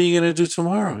 well, what are you going to do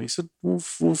tomorrow? He said, we'll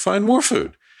find more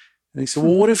food. And he said,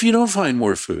 well, what if you don't find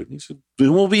more food? And he said,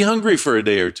 then we'll be hungry for a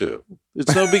day or two.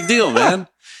 It's no big deal, man.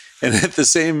 And at the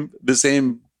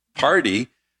same party,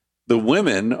 the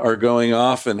women are going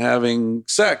off and having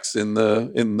sex in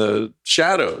the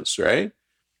shadows, right?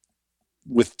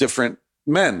 With different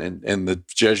men. And the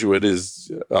Jesuit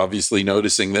is obviously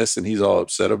noticing this, and he's all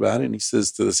upset about it. And he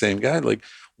says to the same guy, like,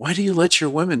 why do you let your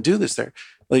women do this there?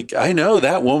 Like, I know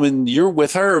that woman, you're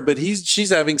with her, but she's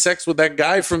having sex with that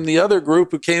guy from the other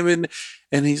group who came in.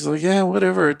 And he's like, yeah,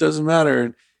 whatever, it doesn't matter.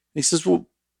 And he says, well,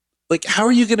 like, how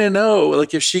are you going to know?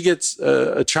 Like, if she gets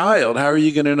a child, how are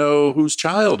you going to know whose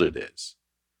child it is?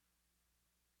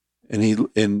 And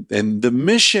the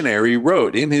missionary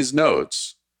wrote in his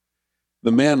notes,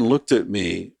 the man looked at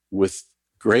me with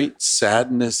great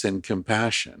sadness and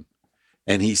compassion.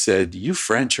 And he said, you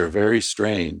French are very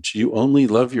strange. You only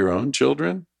love your own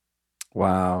children?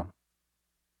 Wow.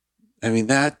 I mean,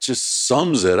 that just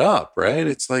sums it up, right?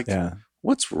 It's like,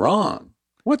 what's wrong?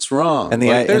 What's wrong? And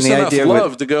there's enough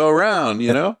love to go around,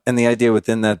 you know? And the idea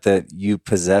within that you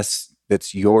possess,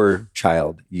 that's your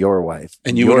child, your wife.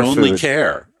 And you would only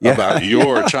care about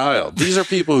your child. These are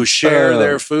people who share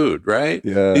their food, right?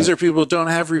 Yeah. These are people who don't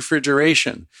have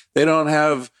refrigeration. They don't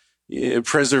have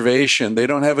preservation. They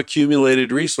don't have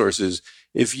accumulated resources.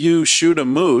 If you shoot a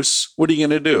moose, what are you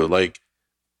going to do? Like,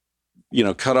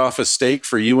 cut off a steak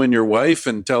for you and your wife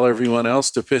and tell everyone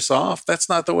else to piss off? That's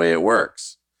not the way it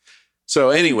works.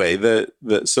 So anyway,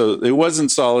 so it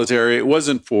wasn't solitary, it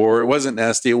wasn't poor, it wasn't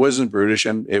nasty, it wasn't brutish,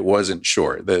 and it wasn't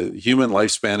short. The human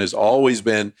lifespan has always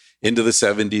been into the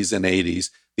 70s and 80s.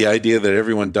 The idea that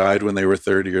everyone died when they were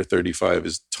 30 or 35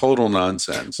 is total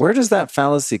nonsense. Where does that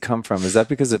fallacy come from? Is that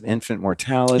because of infant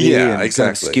mortality and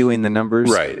exactly. Kind of skewing the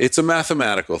numbers? Right. It's a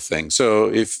mathematical thing. So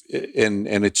and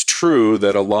it's true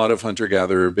that a lot of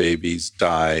hunter-gatherer babies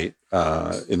die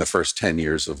in the first 10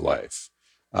 years of life.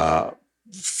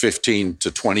 15 to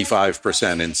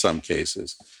 25% in some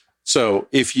cases. So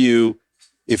if you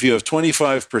have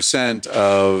 25%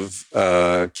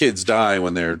 of kids die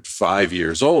when they're 5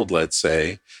 years old, let's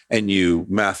say, and you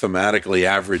mathematically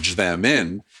average them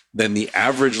in, then the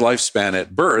average lifespan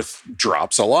at birth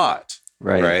drops a lot,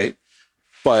 right?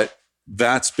 But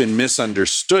that's been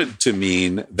misunderstood to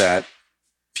mean that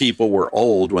people were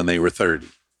old when they were 30,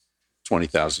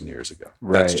 20,000 years ago.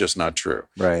 That's just not true.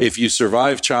 Right. If you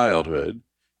survive childhood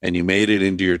and you made it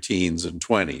into your teens and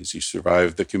 20s, you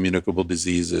survived the communicable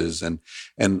diseases and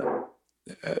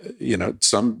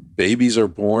some babies are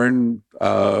born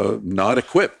not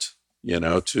equipped,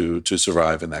 to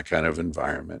survive in that kind of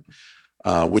environment.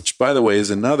 Which, by the way,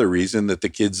 is another reason that the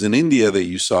kids in India that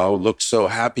you saw look so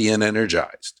happy and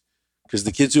energized. Because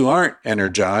the kids who aren't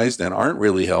energized and aren't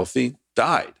really healthy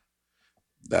died.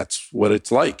 That's what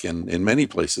it's like in many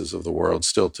places of the world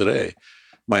still today.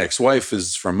 My ex-wife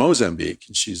is from Mozambique,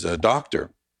 and she's a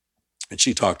doctor. And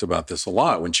she talked about this a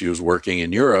lot when she was working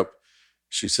in Europe.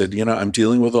 She said, I'm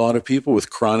dealing with a lot of people with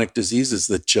chronic diseases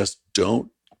that just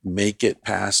don't make it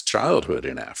past childhood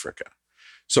in Africa.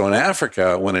 So in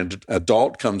Africa, when an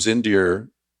adult comes into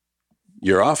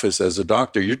your office as a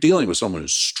doctor, you're dealing with someone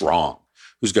who's strong,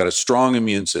 who's got a strong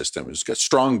immune system, who's got a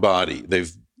strong body.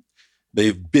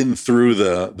 They've been through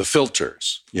the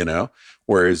filters,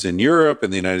 whereas in Europe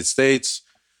and the United States,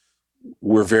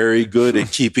 we're very good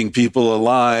at keeping people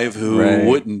alive who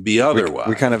wouldn't be otherwise.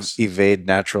 We kind of evade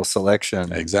natural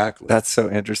selection. Exactly. That's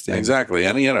so interesting. Exactly.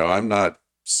 And, I'm not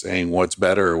saying what's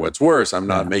better or what's worse. I'm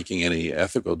not making any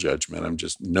ethical judgment. I'm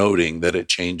just noting that it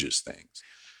changes things.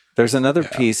 There's another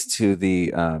piece to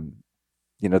the,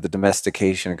 the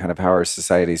domestication and kind of how our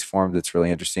society's formed that's really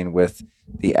interesting with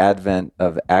the advent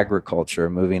of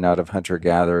agriculture, moving out of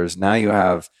hunter-gatherers. Now you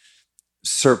have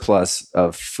surplus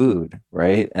of food,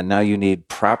 right? And now you need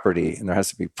property, and there has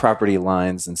to be property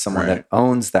lines and someone that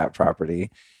owns that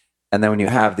property. And then when you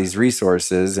have these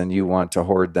resources and you want to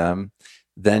hoard them,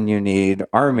 then you need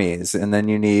armies, and then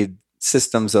you need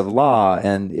systems of law.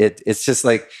 And it's just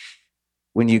like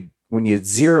when you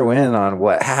zero in on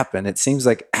what happened, it seems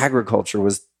like agriculture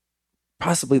was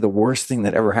possibly the worst thing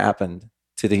that ever happened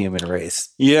to the human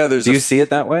race. Yeah, do you see it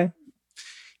that way?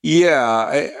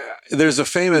 Yeah, there's a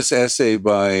famous essay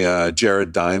by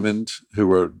Jared Diamond, who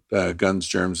wrote Guns,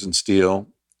 Germs, and Steel,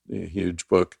 a huge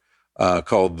book,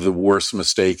 called The Worst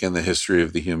Mistake in the History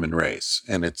of the Human Race.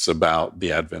 And it's about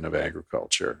the advent of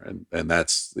agriculture. And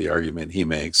that's the argument he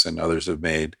makes and others have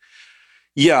made.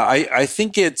 Yeah, I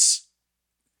think it's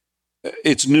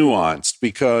nuanced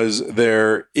because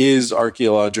there is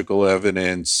archaeological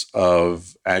evidence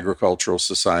of agricultural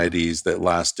societies that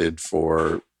lasted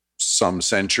for some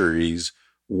centuries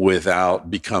without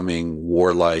becoming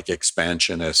warlike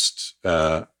expansionist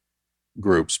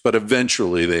groups, but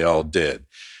eventually they all did.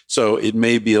 So it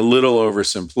may be a little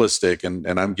oversimplistic,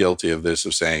 and I'm guilty of this,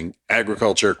 of saying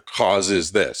agriculture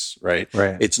causes this, right?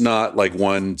 It's not like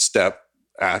one step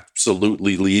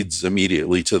absolutely leads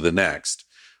immediately to the next.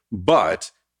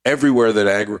 But everywhere that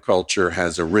agriculture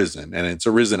has arisen, and it's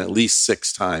arisen at least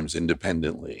 6 times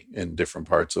independently in different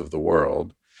parts of the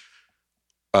world,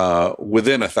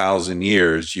 within 1,000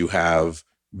 years, you have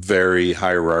very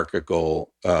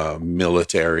hierarchical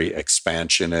military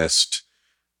expansionist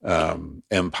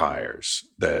empires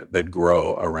that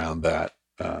grow around that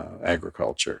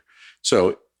agriculture.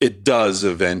 So it does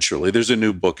eventually. There's a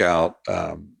new book out,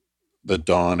 The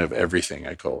Dawn of Everything,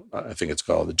 I think it's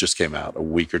called. It just came out a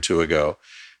week or 2 ago,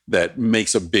 that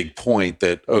makes a big point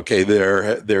that, okay,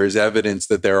 there is evidence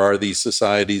that there are these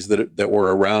societies that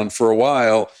were around for a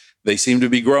while. They seem to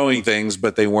be growing things,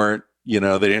 but they weren't, they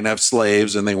didn't have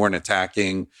slaves and they weren't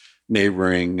attacking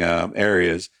neighboring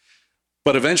areas.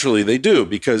 But eventually they do,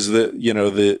 because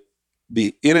the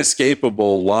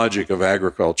inescapable logic of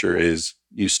agriculture is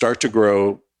you start to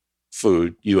grow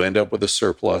food, you end up with a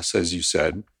surplus, as you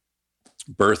said.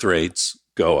 Birth rates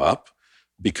go up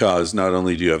because not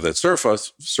only do you have that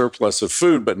surplus of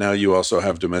food, but now you also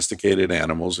have domesticated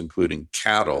animals, including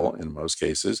cattle in most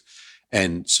cases.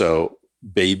 And so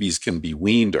babies can be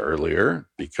weaned earlier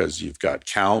because you've got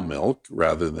cow milk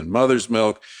rather than mother's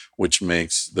milk, which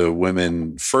makes the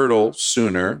women fertile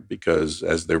sooner because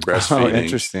as they're breastfeeding. Oh,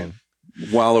 interesting.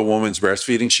 While a woman's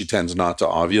breastfeeding, she tends not to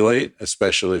ovulate,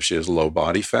 especially if she has low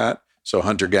body fat. So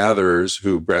hunter-gatherers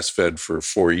who breastfed for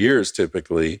 4 years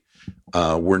typically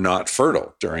were not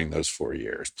fertile during those 4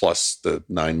 years, plus the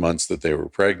 9 months that they were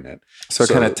pregnant. So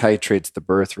it kind of titrates the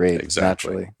birth rate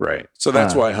exactly, naturally. Right. So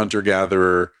that's why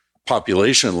hunter-gatherer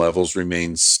population levels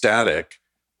remain static,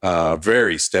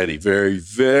 very steady, very,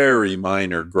 very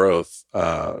minor growth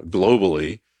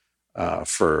globally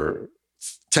for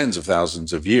tens of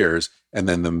thousands of years. And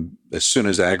then as soon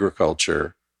as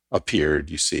agriculture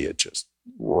appeared, you see it just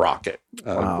rocket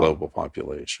global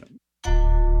population.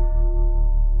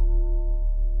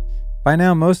 By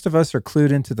now, most of us are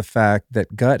clued into the fact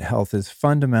that gut health is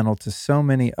fundamental to so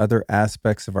many other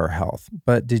aspects of our health.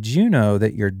 But did you know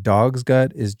that your dog's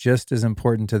gut is just as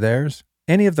important to theirs?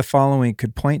 Any of the following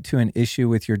could point to an issue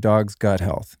with your dog's gut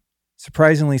health: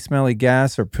 surprisingly smelly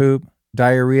gas or poop,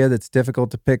 diarrhea that's difficult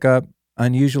to pick up,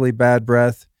 unusually bad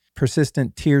breath,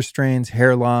 persistent tear stains,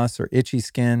 hair loss, or itchy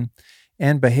skin,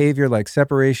 and behavior like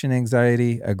separation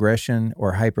anxiety, aggression,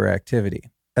 or hyperactivity.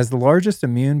 As the largest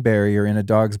immune barrier in a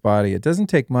dog's body, it doesn't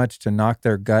take much to knock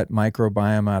their gut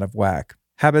microbiome out of whack.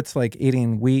 Habits like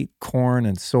eating wheat, corn,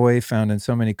 and soy found in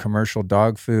so many commercial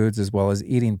dog foods, as well as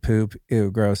eating poop, ew,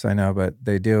 gross, I know, but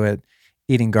they do it,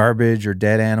 eating garbage or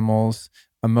dead animals,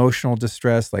 emotional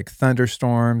distress like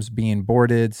thunderstorms, being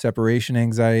boarded, separation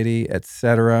anxiety,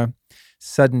 etc.,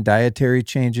 sudden dietary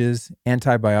changes,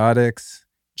 antibiotics,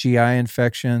 GI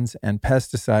infections, and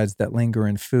pesticides that linger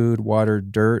in food, water,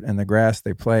 dirt, and the grass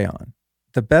they play on.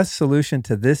 The best solution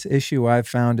to this issue I've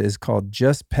found is called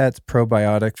Just Pet's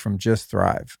probiotic from Just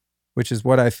Thrive, which is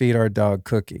what I feed our dog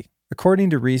Cookie. According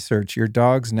to research, your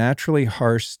dog's naturally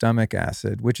harsh stomach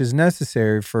acid, which is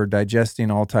necessary for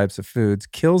digesting all types of foods,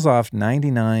 kills off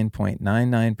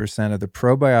 99.99% of the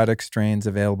probiotic strains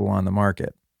available on the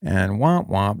market. And womp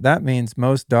womp, that means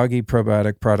most doggy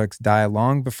probiotic products die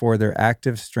long before their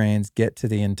active strains get to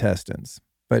the intestines.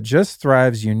 But Just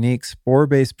Thrive's unique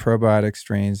spore-based probiotic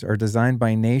strains are designed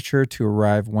by nature to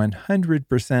arrive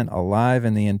 100% alive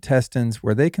in the intestines,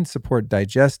 where they can support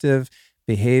digestive,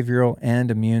 behavioral, and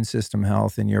immune system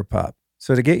health in your pup.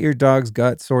 So to get your dog's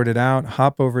gut sorted out,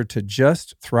 hop over to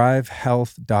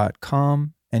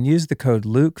justthrivehealth.com and use the code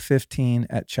Luke15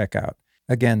 at checkout.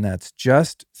 Again, that's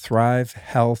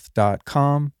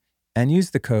justthrivehealth.com and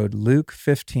use the code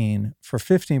Luke15 for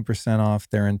 15% off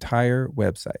their entire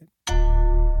website.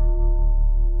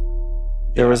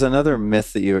 There was another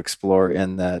myth that you explore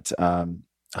in that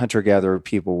hunter-gatherer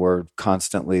people were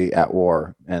constantly at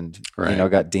war and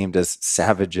got deemed as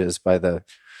savages by the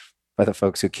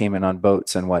folks who came in on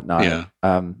boats and whatnot. Yeah.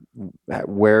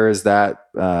 Where is that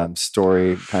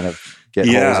story kind of get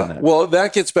holes in it? Well,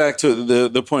 that gets back to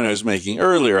the point I was making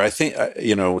earlier. I think,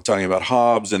 talking about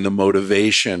Hobbes and the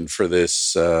motivation for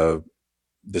this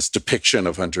depiction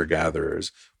of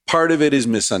hunter-gatherers. Part of it is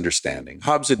misunderstanding.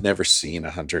 Hobbes had never seen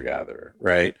a hunter-gatherer,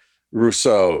 right?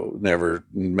 Rousseau never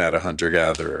met a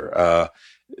hunter-gatherer.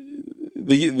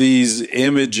 These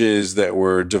images that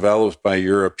were developed by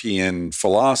European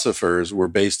philosophers were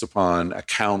based upon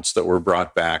accounts that were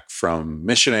brought back from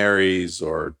missionaries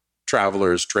or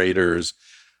travelers, traders.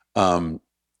 So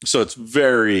it's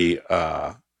very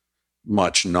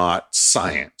much not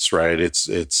science, right?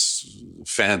 It's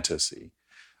fantasy.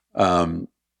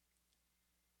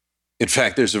 In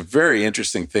fact, there's a very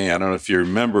interesting thing. I don't know if you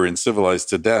remember in Civilized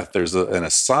to Death, there's an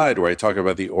aside where I talk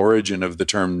about the origin of the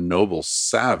term noble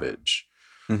savage,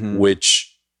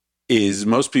 which is,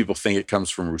 most people think it comes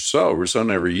from Rousseau. Rousseau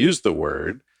never used the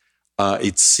word.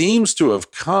 It seems to have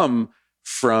come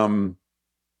from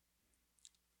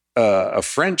a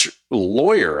French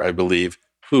lawyer, I believe,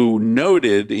 who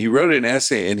noted, he wrote an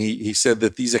essay and he said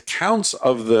that these accounts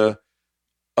of the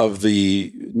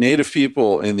native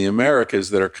people in the Americas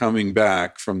that are coming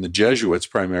back from the Jesuits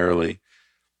primarily,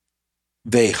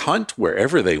 they hunt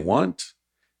wherever they want.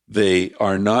 They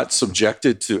are not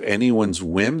subjected to anyone's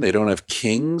whim. They don't have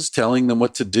kings telling them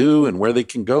what to do and where they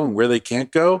can go and where they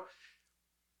can't go.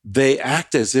 They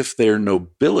act as if they're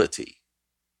nobility,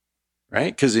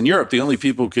 right? Because in Europe, the only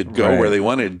people who could go where they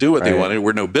wanted and do what they wanted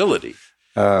were nobility.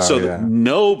 The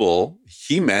noble,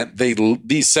 he meant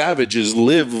these savages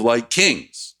live like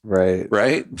kings. Right?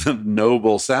 The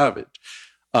noble savage.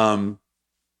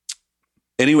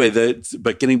 Anyway,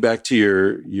 but getting back to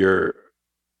your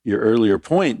earlier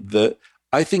point, that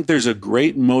I think there's a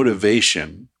great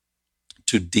motivation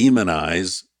to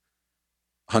demonize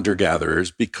hunter-gatherers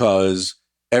because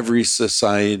every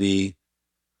society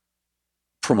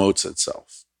promotes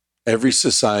itself. Every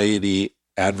society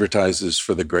advertises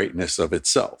for the greatness of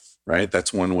itself, right?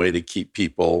 That's one way to keep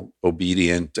people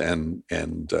obedient and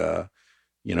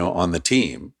on the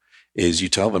team, is you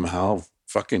tell them how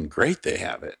fucking great they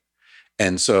have it.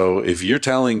 And so if you're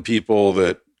telling people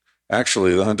that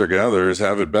actually the hunter-gatherers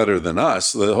have it better than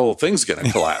us, the whole thing's going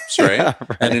to collapse, right?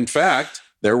 Right? And in fact,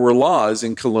 there were laws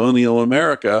in colonial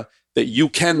America that you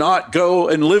cannot go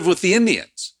and live with the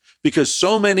Indians because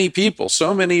so many people,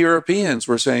 so many Europeans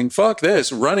were saying, fuck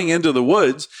this, running into the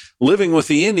woods, living with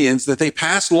the Indians, that they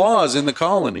passed laws in the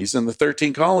colonies, in the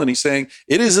 13 colonies, saying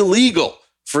it is illegal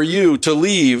for you to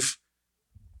leave,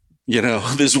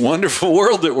 this wonderful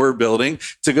world that we're building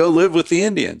to go live with the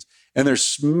Indians. And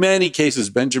there's many cases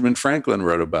Benjamin Franklin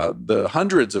wrote about, the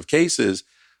hundreds of cases,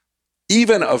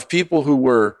 even of people who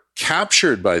were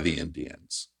captured by the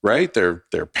Indians, right? Their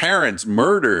parents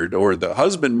murdered, or the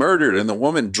husband murdered, and the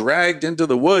woman dragged into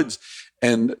the woods.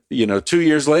 And, 2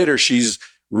 years later, she's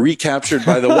recaptured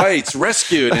by the whites,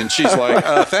 rescued. And she's like,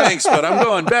 thanks, but I'm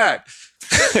going back.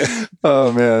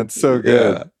 Oh man, so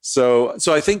good. Yeah. So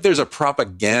I think there's a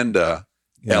propaganda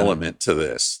element to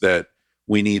this that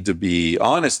we need to be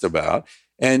honest about.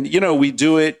 And, we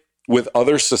do it with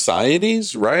other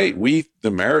societies, right? We're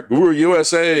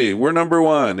USA, we're number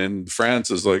one. And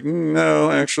France is like, no,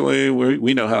 actually,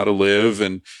 we know how to live.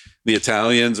 And the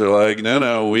Italians are like,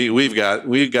 no, we've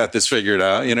got this figured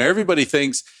out. Everybody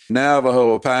thinks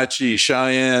Navajo, Apache,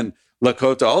 Cheyenne,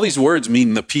 Lakota, all these words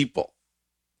mean the people,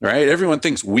 right? Everyone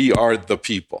thinks we are the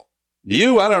people. I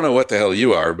don't know what the hell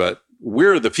you are, but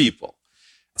we're the people.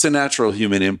 It's a natural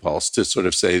human impulse to sort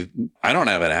of say, I don't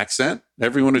have an accent.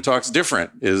 Everyone who talks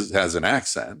different has an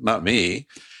accent, not me.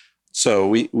 So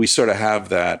we sort of have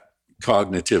that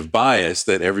cognitive bias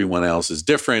that everyone else is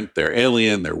different, they're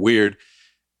alien, they're weird.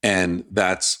 And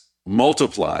that's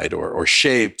multiplied or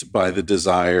shaped by the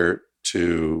desire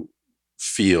to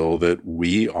feel that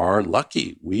we are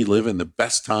lucky. We live in the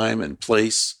best time and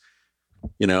place,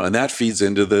 and that feeds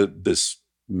into this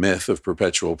myth of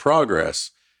perpetual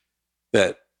progress,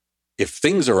 that if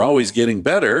things are always getting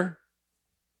better,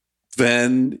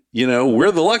 then,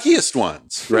 we're the luckiest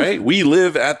ones, right? We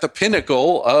live at the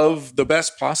pinnacle of the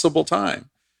best possible time.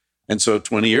 And so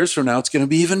 20 years from now, it's going to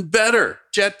be even better.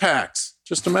 Jetpacks.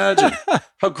 Just imagine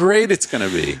how great it's going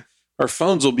to be. Our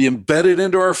phones will be embedded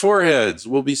into our foreheads.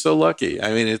 We'll be so lucky.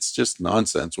 I mean, it's just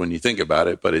nonsense when you think about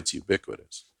it, but it's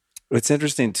ubiquitous. It's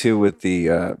interesting too with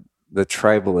the the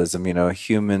tribalism,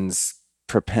 humans'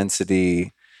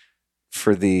 propensity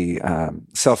for the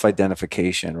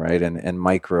self-identification, right? And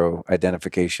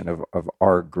micro-identification of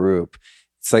our group.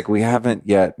 It's like we haven't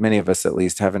yet, many of us at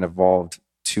least, haven't evolved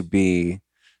to be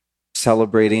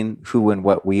celebrating who and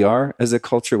what we are as a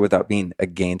culture without being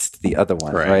against the other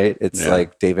one, right? It's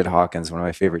like David Hawkins, one of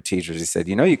my favorite teachers. He said,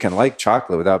 you can like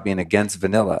chocolate without being against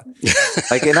vanilla.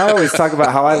 And I always talk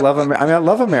about how I love America. I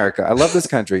love America. I love this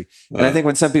country. And I think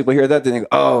when some people hear that, they think,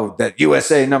 oh, that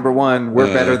USA #1,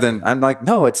 we're better than. I'm like,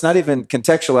 no, it's not even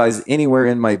contextualized anywhere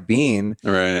in my being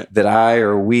that I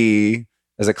or we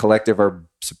as a collective are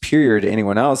superior to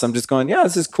anyone else. I'm just going, yeah,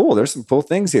 this is cool. There's some cool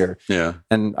things here. Yeah.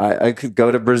 And I could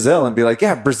go to Brazil and be like,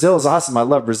 yeah, Brazil is awesome. I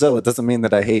love Brazil. It doesn't mean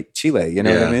that I hate Chile. You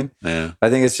know what I mean? Yeah. I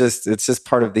think it's just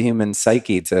part of the human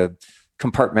psyche to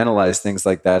compartmentalize things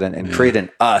like that and create an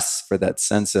us for that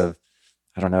sense of,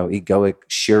 I don't know, egoic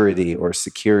surety or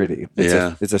security.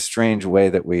 It's a strange way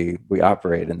that we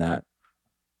operate in that.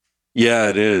 Yeah,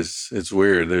 it is. It's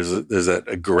weird. There's that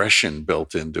aggression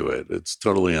built into it. It's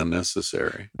totally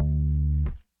unnecessary.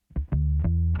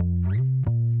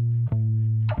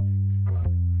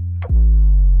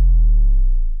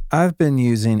 I've been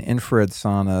using infrared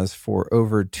saunas for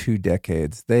over 2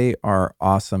 decades. They are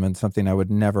awesome and something I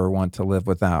would never want to live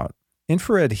without.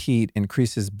 Infrared heat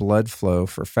increases blood flow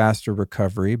for faster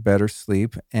recovery, better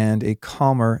sleep, and a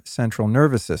calmer central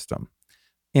nervous system.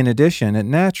 In addition, it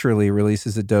naturally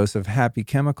releases a dose of happy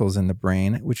chemicals in the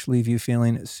brain, which leave you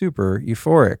feeling super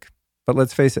euphoric. But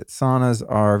let's face it, saunas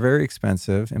are very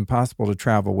expensive, impossible to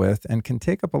travel with, and can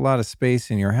take up a lot of space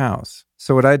in your house.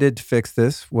 So what I did to fix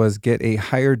this was get a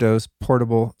higher dose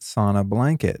portable sauna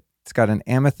blanket. It's got an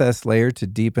amethyst layer to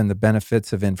deepen the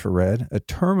benefits of infrared, a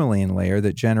tourmaline layer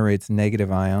that generates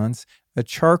negative ions, a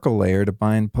charcoal layer to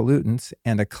bind pollutants,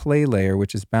 and a clay layer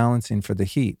which is balancing for the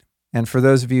heat. And for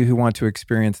those of you who want to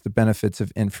experience the benefits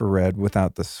of infrared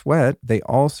without the sweat, they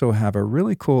also have a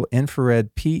really cool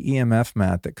infrared PEMF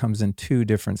mat that comes in 2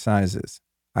 different sizes.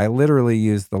 I literally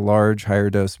use the large higher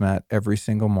dose mat every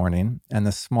single morning and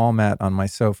the small mat on my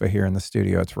sofa here in the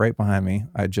studio. It's right behind me.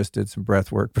 I just did some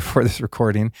breath work before this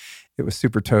recording. It was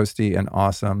super toasty and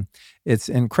awesome. It's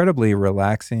incredibly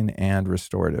relaxing and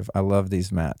restorative. I love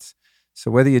these mats.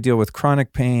 So whether you deal with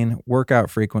chronic pain, work out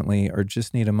frequently, or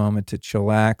just need a moment to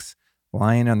chillax,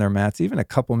 lying on their mats, even a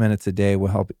couple minutes a day will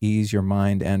help ease your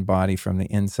mind and body from the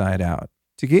inside out.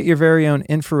 To get your very own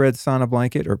infrared sauna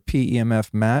blanket or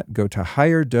PEMF mat, go to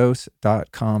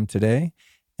higherdose.com today.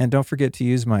 And don't forget to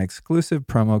use my exclusive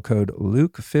promo code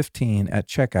Luke15 at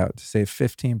checkout to save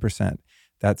 15%.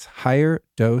 That's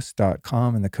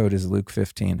higherdose.com and the code is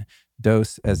Luke15.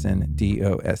 Dose as in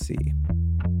DOSE.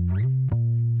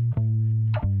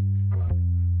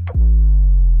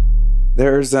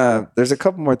 There's a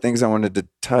couple more things I wanted to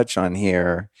touch on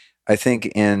here. I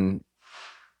think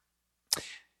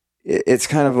it's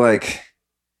kind of like,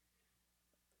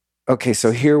 okay,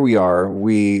 so here we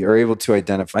are able to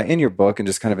identify in your book and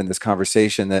just kind of in this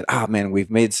conversation that,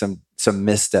 we've made some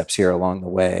missteps here along the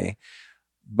way.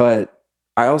 But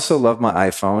I also love my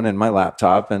iPhone and my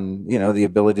laptop and, the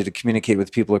ability to communicate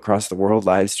with people across the world,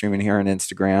 live streaming here on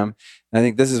Instagram. And I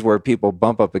think this is where people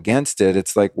bump up against it.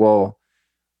 It's like, well,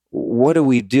 what do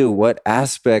we do? What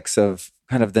aspects of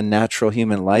kind of the natural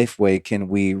human life way can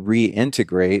we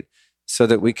reintegrate so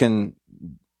that we can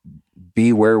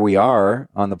be where we are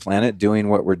on the planet doing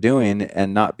what we're doing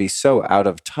and not be so out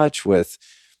of touch with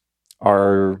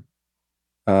our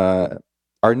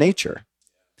nature,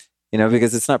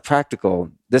 because it's not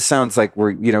practical. This sounds like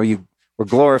we're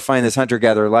glorifying this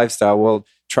hunter-gatherer lifestyle. Well,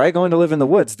 try going to live in the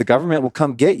woods. The government will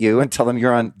come get you and tell them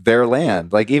you're on their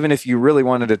land. Like, even if you really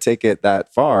wanted to take it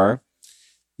that far,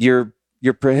 you're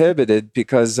prohibited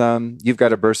because you've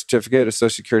got a birth certificate, a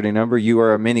social security number. You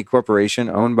are a mini corporation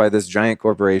owned by this giant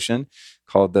corporation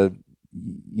called the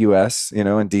U.S., in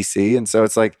DC. And so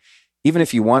it's like, even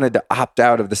if you wanted to opt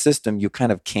out of the system, you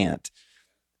kind of can't.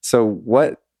 So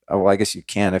what? Well, I guess you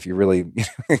can if you really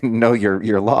know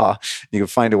your law. You can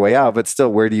find a way out, but still,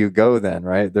 where do you go then,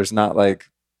 right? There's not like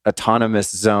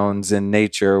autonomous zones in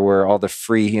nature where all the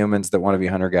free humans that want to be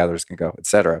hunter-gatherers can go, et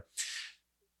cetera.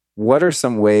 What are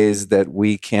some ways that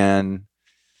we can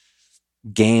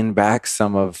gain back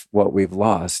some of what we've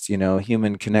lost?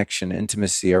 Human connection,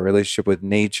 intimacy, our relationship with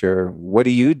nature. What do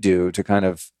you do to kind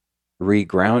of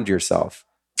reground yourself?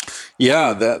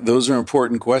 Yeah, those are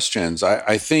important questions.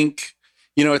 I think,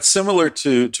 it's similar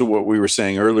to what we were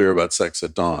saying earlier about sex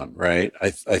at dawn, right?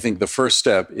 I think the first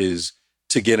step is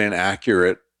to get an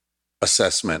accurate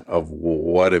assessment of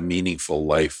what a meaningful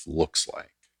life looks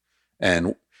like.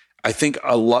 And I think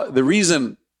the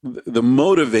reason the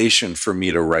motivation for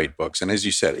me to write books, and as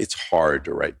you said, it's hard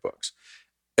to write books,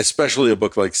 especially a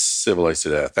book like Civilized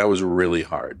to Death. That was really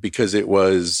hard because it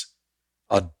was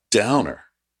a downer.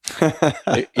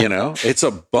 It's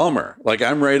a bummer. Like,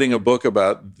 I'm writing a book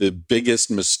about the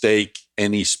biggest mistake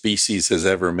any species has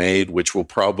ever made, which will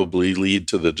probably lead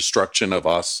to the destruction of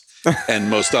us and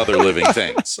most other living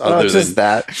things, other than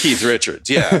that. Keith Richards.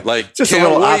 Yeah, like just a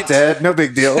little op-ed, no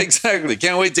big deal. Exactly.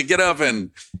 Can't wait to get up and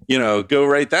go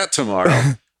write that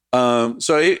tomorrow.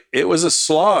 So it was a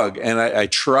slog, and I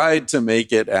tried to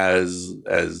make it as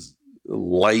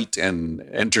light and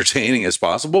entertaining as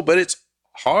possible, but it's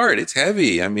hard. It's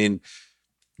heavy. I mean,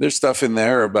 there's stuff in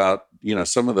there about,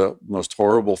 some of the most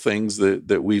horrible things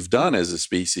that we've done as a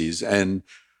species. And,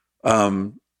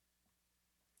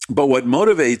 but what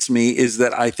motivates me is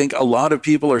that I think a lot of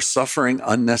people are suffering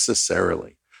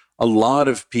unnecessarily. A lot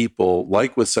of people,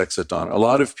 like with Sex at Dawn, a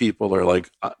lot of people are like,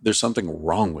 there's something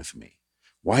wrong with me.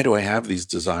 Why do I have these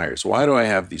desires? Why do I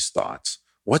have these thoughts?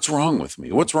 What's wrong with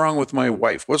me? What's wrong with my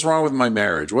wife? What's wrong with my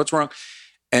marriage? What's wrong?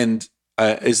 And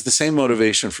is the same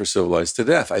motivation for Civilized to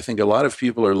Death. I think a lot of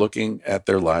people are looking at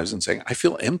their lives and saying, I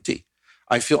feel empty.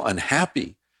 I feel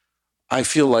unhappy. I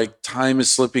feel like time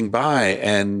is slipping by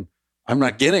and I'm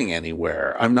not getting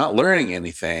anywhere. I'm not learning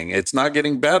anything. It's not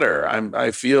getting better.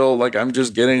 I feel like I'm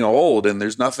just getting old and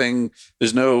there's no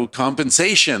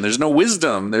compensation. There's no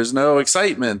wisdom. There's no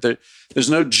excitement. There's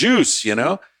no juice,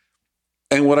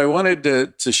 And what I wanted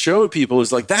to show people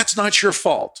is like, that's not your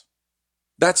fault.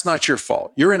 That's not your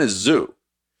fault. You're in a zoo.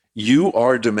 You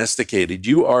are domesticated.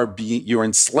 You're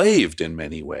enslaved in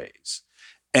many ways.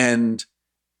 And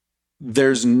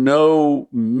there's no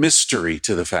mystery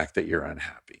to the fact that you're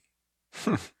unhappy.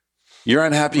 You're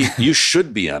unhappy. You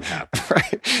should be unhappy.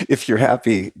 Right. If you're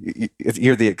happy,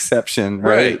 you're the exception.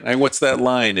 Right. And what's that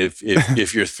line? If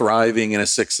you're thriving in a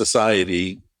sick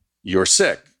society, you're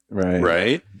sick.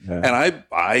 Right. Yeah. And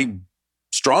I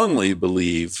strongly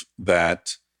believe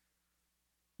that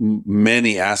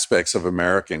many aspects of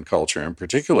American culture in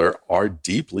particular are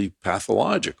deeply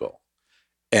pathological.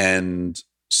 And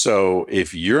so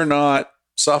if you're not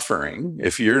suffering,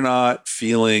 if you're not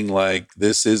feeling like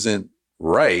this isn't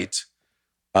right,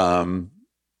 well,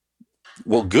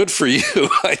 good for you,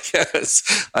 I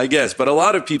guess. But a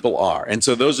lot of people are. And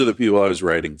so those are the people I was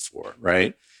writing for,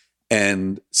 right?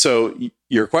 And so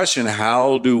your question,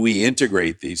 how do we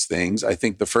integrate these things? I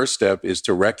think the first step is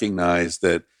to recognize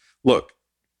that, look,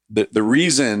 the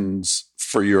reasons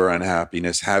for your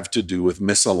unhappiness have to do with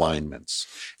misalignments.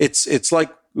 It's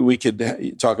like we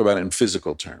could talk about it in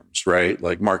physical terms, right?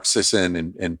 Like Mark Sisson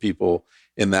and people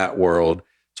in that world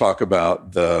talk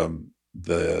about the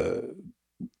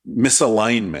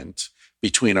misalignment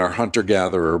between our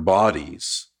hunter-gatherer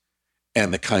bodies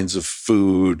and the kinds of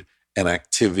food and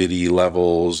activity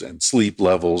levels and sleep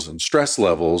levels and stress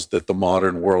levels that the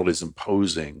modern world is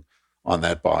imposing on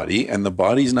that body. And the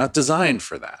body's not designed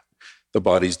for that. The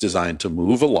body's designed to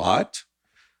move a lot,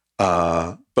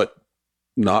 but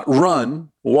not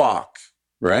run, walk,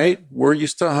 right? We're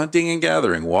used to hunting and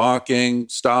gathering, walking,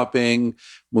 stopping,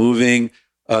 moving,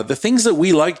 the things that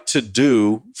we like to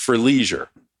do for leisure.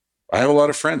 I have a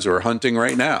lot of friends who are hunting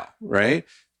right now, right?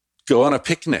 Go on a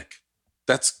picnic.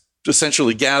 That's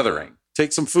essentially gathering.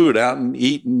 Take some food out and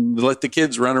eat and let the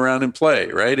kids run around and play,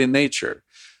 right? In nature.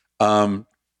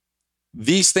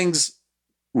 These things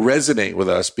resonate with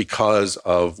us because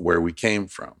of where we came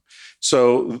from.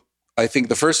 So I think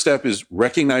the first step is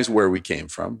recognize where we came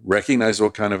from, recognize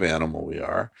what kind of animal we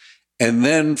are, and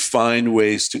then find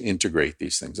ways to integrate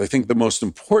these things. I think the most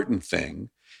important thing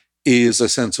is a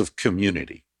sense of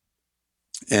community.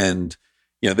 And,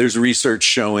 there's research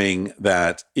showing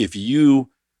that if you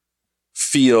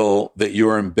feel that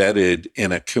you're embedded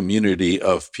in a community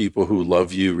of people who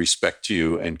love you, respect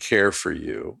you, and care for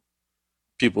you,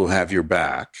 people who have your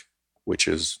back, which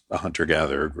is a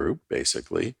hunter-gatherer group,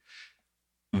 basically,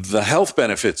 the health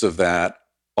benefits of that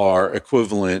are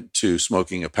equivalent to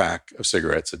smoking a pack of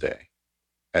cigarettes a day,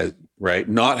 right?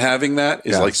 Not having that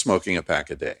is like smoking a pack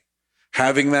a day.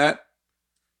 Having that,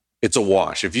 it's a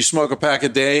wash. If you smoke a pack a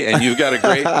day and you've got a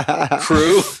great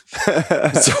crew,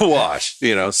 it's a wash,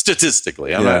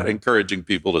 statistically. I'm not encouraging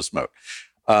people to smoke.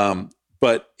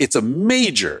 But it's a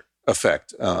major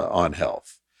effect on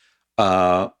health.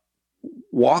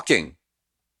 Walking.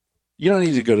 You don't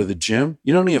need to go to the gym.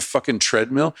 You don't need a fucking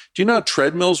treadmill. Do you know how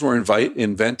treadmills were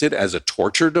invented as a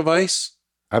torture device?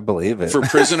 I believe it. For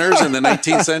prisoners in the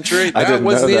 19th century? That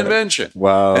was the invention.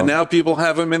 Wow. And now people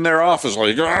have them in their office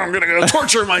like, I'm going to go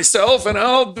torture myself and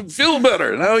I'll feel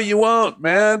better. No, you won't,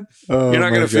 man. You're not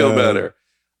going to feel better.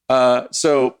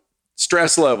 So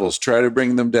stress levels, try to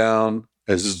bring them down.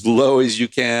 as low as you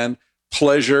can,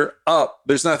 pleasure up.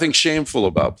 There's nothing shameful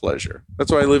about pleasure.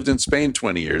 That's why I lived in Spain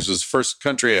 20 years. It was the first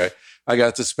country I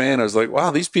got to Spain. I was like,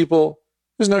 wow, these people,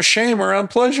 there's no shame around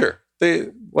pleasure. They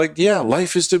like, yeah,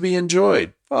 life is to be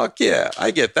enjoyed. Fuck yeah,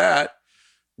 I get that.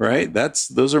 Right?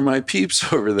 Those are my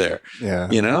peeps over there. Yeah.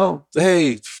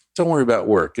 Hey, don't worry about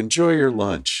work. Enjoy your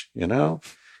lunch,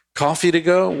 Coffee to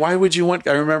go? Why would you want?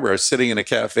 I remember I was sitting in a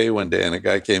cafe one day and a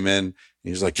guy came in and he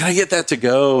was like, can I get that to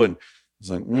go? And I was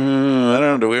like, I don't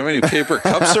know. Do we have any paper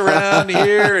cups around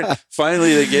here? And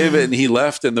finally they gave it and he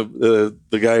left. And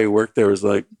the guy who worked there was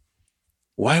like,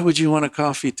 why would you want a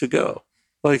coffee to go?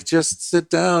 Like, just sit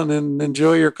down and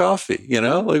enjoy your coffee,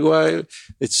 like why?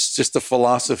 It's just a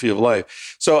philosophy of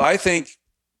life. So I think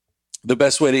the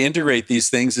best way to integrate these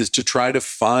things is to try to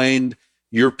find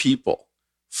your people.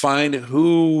 Find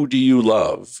who do you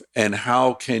love and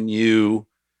how can you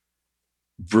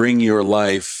bring your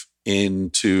life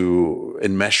into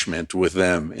enmeshment with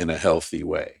them in a healthy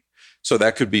way. So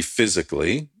that could be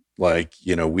physically, like,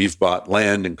 we've bought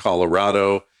land in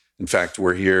Colorado. In fact,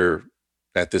 we're here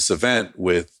at this event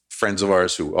with friends of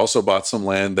ours who also bought some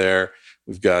land there.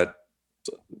 We've got,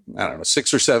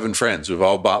 6 or 7 friends who've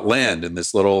all bought land in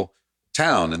this little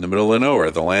town in the middle of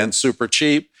nowhere. The land's super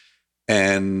cheap.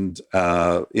 And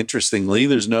interestingly,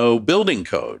 there's no building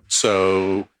code.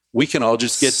 So we can all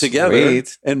just get together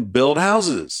and build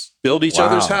houses, build each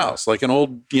other's house, like an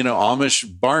old,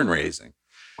 Amish barn raising.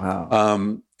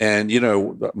 Wow. And,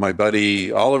 my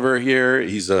buddy Oliver here,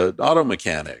 he's an auto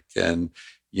mechanic. And,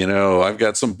 I've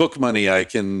got some book money I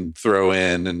can throw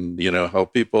in and,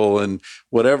 help people and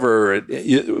whatever.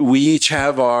 We each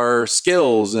have our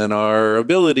skills and our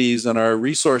abilities and our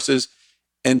resources.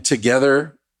 And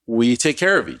together, we take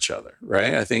care of each other,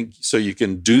 right? I think so you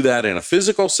can do that in a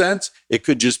physical sense. It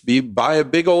could just be buy a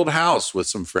big old house with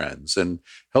some friends and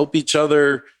help each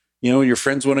other. Your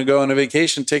friends want to go on a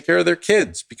vacation, take care of their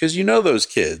kids because those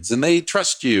kids and they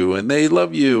trust you and they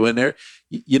love you and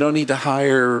you don't need to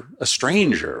hire a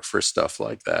stranger for stuff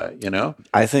like that,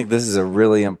 I think this is a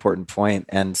really important point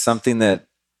and something that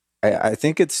I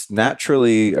think it's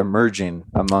naturally emerging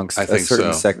amongst a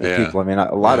certain sect of people. I mean,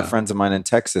 a lot of friends of mine in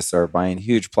Texas are buying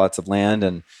huge plots of land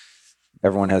and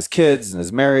everyone has kids and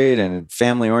is married and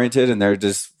family oriented and they're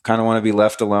just kind of want to be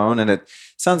left alone. And it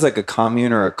sounds like a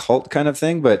commune or a cult kind of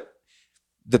thing, but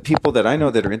the people that I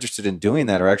know that are interested in doing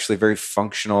that are actually very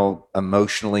functional,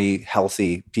 emotionally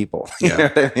healthy people. You know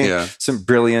what I mean? Yeah. Some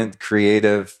brilliant,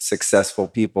 creative, successful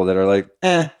people that are like,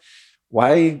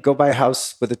 why go buy a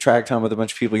house with a tract home with a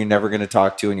bunch of people you're never going to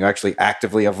talk to and you actually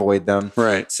actively avoid them?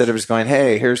 Right. Instead of just going,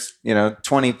 hey, here's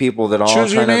 20 people that all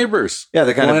choose your neighbors. Yeah,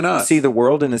 they kind of see the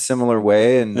world in a similar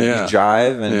way and you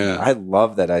jive. And I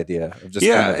love that idea of just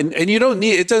and you don't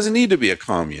need, it doesn't need to be a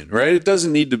commune, right? It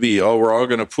doesn't need to be, we're all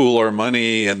going to pool our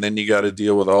money and then you got to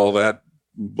deal with all that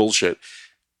bullshit.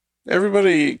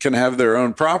 Everybody can have their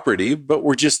own property, but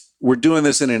we're doing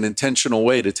this in an intentional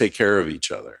way to take care of each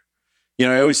other.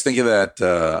 I always think of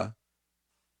that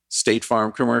State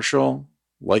Farm commercial,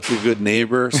 like a good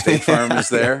neighbor, State Farm is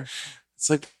there. It's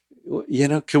like,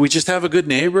 can we just have a good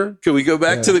neighbor? Can we go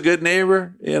back to the good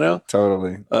neighbor?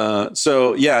 Totally.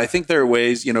 So, I think there are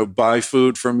ways, buy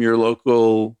food from your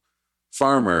local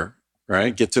farmer,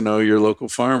 right? Get to know your local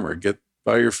farmer,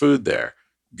 buy your food there,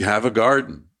 have a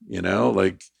garden,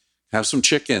 like have some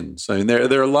chickens. I mean,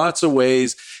 there are lots of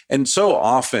ways. And so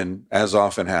often, as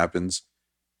often happens,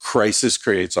 crisis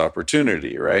creates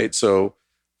opportunity, right? So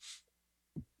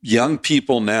young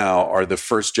people now are the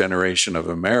first generation of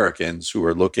Americans who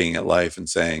are looking at life and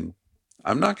saying,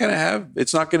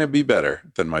 it's not going to be better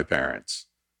than my parents,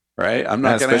 right? I'm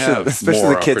not going to have especially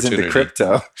more the kids into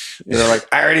crypto. They're like,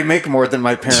 I already make more than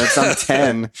my parents. I'm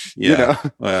 10.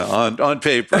 Well, on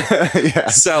paper,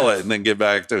 sell it and then get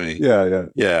back to me.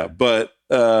 Yeah. But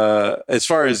as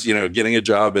far as, getting a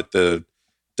job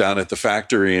down at the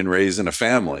factory and raising a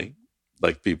family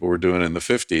like people were doing in the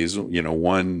 50s,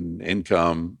 one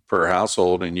income per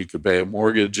household and you could pay a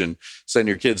mortgage and send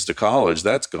your kids to college.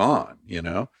 That's gone,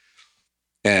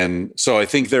 And so I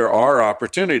think there are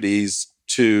opportunities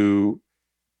to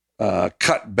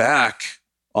cut back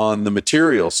on the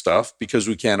material stuff because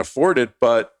we can't afford it.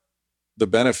 But the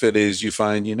benefit is you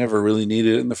find you never really need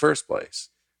it in the first place.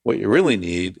 What you really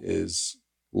need is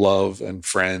love and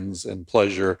friends and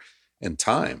pleasure and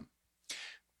time.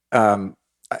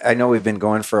 I know we've been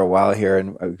going for a while here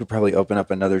and we could probably open up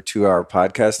another 2-hour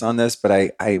podcast on this, but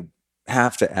I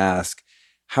have to ask,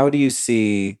 how do you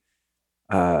see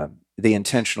the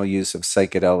intentional use of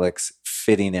psychedelics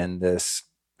fitting in this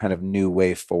kind of new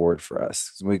way forward for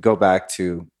us. When we go back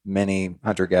to many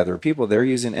hunter-gatherer people, they're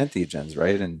using entheogens,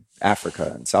 right? In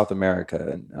Africa and South America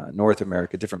and North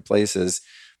America, different places.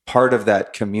 Part of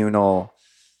that communal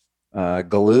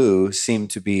glue seemed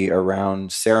to be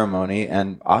around ceremony,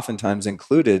 and oftentimes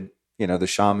included, the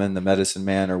shaman, the medicine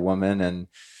man or woman, and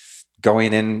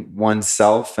going in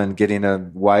oneself and getting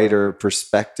a wider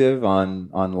perspective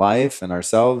on life and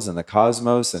ourselves and the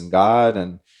cosmos and God.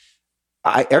 And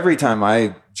every time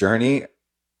I journey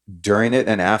during it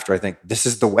and after, I think this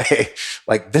is the way,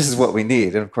 like, this is what we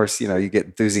need. And of course, you get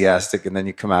enthusiastic and then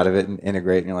you come out of it and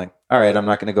integrate and you're like, all right, I'm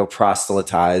not going to go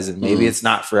proselytize, and maybe it's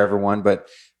not for everyone, but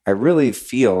I really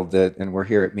feel that, and we're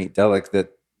here at Meet Delic,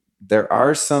 that there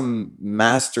are some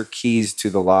master keys to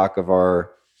the lock of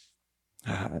our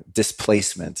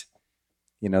displacement,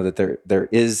 that there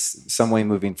is some way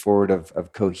moving forward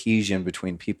of cohesion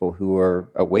between people who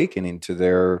are awakening to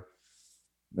their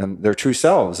true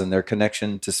selves and their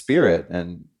connection to spirit.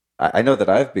 And I know that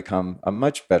I've become a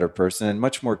much better person and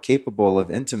much more capable of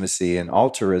intimacy and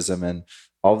altruism and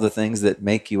all the things that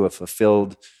make you a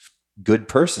fulfilled, good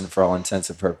person for all intents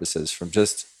and purposes, from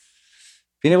just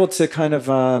being able to kind of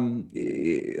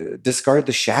discard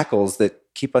the shackles that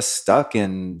keep us stuck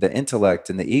in the intellect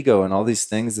and the ego and all these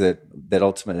things that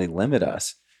ultimately limit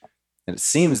us. And it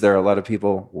seems there are a lot of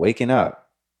people waking up.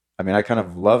 I mean, I kind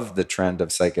of love the trend of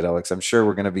psychedelics. I'm sure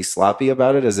we're going to be sloppy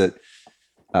about it as it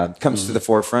comes to the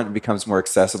forefront and becomes more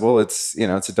accessible. It's,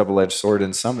 it's a double-edged sword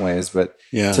in some ways, but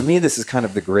to me, this is kind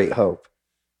of the great hope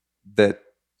that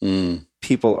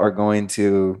people are going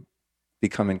to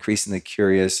become increasingly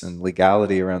curious, and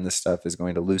legality around this stuff is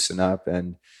going to loosen up.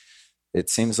 And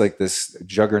it seems like this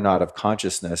juggernaut of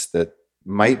consciousness that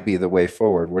might be the way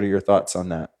forward. What are your thoughts on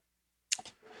that?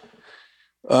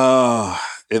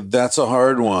 That's a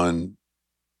hard one.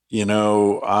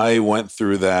 I went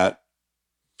through that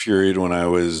period when I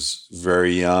was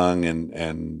very young,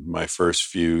 and my first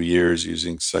few years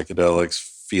using psychedelics,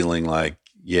 feeling like,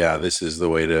 yeah, this is the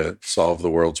way to solve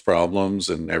the world's problems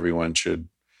and everyone should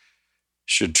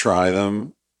try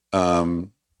them.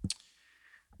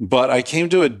 But I came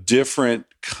to a different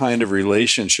kind of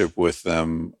relationship with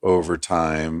them over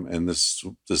time. And this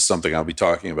is something I'll be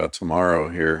talking about tomorrow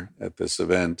here at this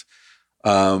event.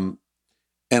 And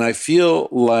I feel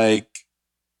like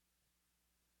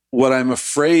what I'm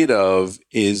afraid of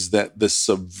is that the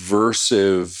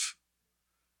subversive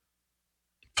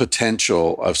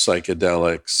potential of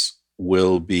psychedelics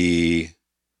will be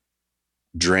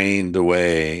drained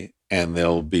away, and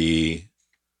they'll be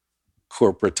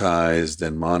corporatized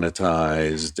and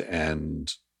monetized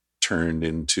and turned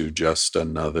into just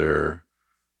another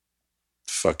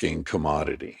fucking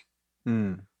commodity.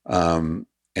 And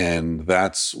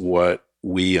that's what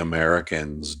we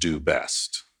Americans do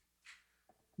best.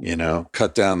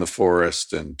 Cut down the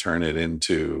forest and turn it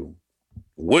into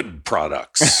wood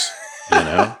products,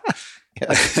 And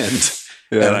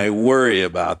I worry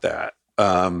about that.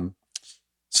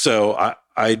 So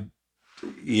I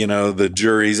the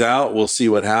jury's out. We'll see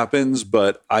what happens.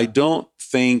 But I don't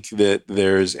think that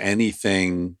there's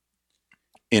anything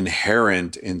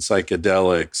inherent in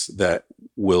psychedelics that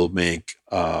will make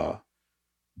a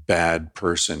bad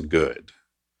person good.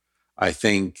 I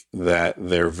think that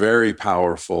they're very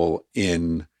powerful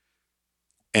in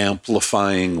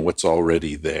amplifying what's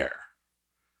already there.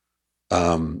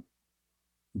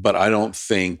 But I don't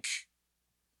think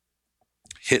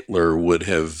Hitler would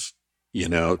have,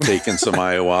 taken some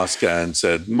ayahuasca and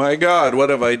said, my God, what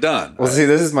have I done? Well, see,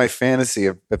 this is my fantasy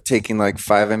of taking like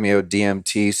 5-MeO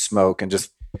DMT smoke and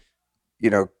just,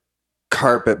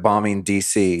 carpet bombing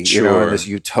DC, and this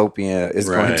utopia is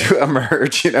going to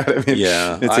emerge. You know what I mean?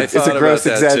 Yeah. It's a gross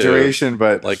exaggeration,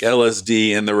 but like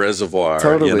LSD in the reservoir,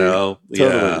 totally.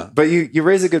 Yeah. But you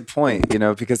raise a good point,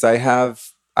 because I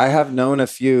have known a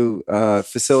few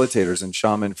facilitators and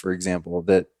shaman, for example,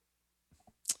 that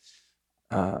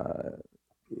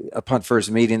upon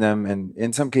first meeting them, and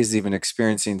in some cases even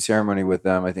experiencing ceremony with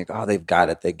them, I think, oh, they've got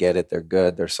it, they get it, they're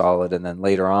good, they're solid. And then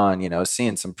later on,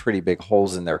 seeing some pretty big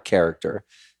holes in their character,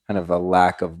 kind of a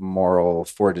lack of moral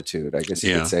fortitude, I guess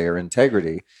you could say, or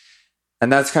integrity.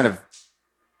 And that's kind of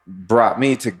brought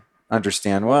me to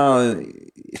understand, well,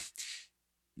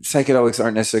 psychedelics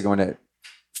aren't necessarily going to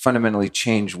fundamentally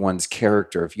change one's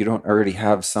character if you don't already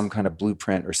have some kind of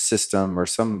blueprint or system or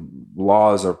some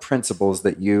laws or principles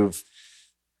that you've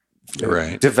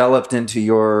developed into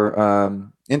your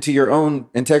own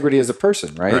integrity as a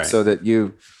person, right? So that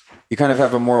you kind of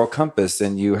have a moral compass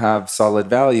and you have solid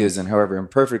values, and however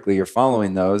imperfectly you're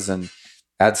following those, and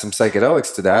add some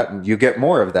psychedelics to that and you get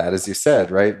more of that, as you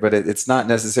said, right? But it's not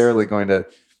necessarily going to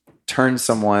turn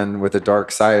someone with a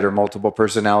dark side or multiple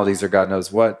personalities or God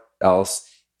knows what else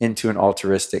into an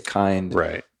altruistic kind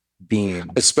being.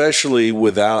 Especially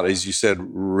without, as you said,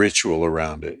 ritual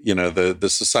around it. You know, the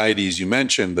societies you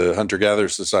mentioned, the hunter-gatherer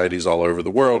societies all over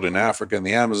the world, in Africa, in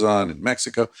the Amazon, in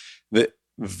Mexico, that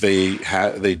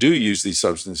they do use these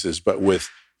substances, but with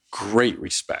great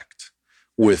respect,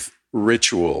 with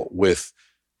ritual, with,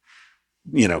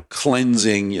 you know,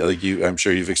 cleansing. Like I'm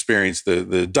sure you've experienced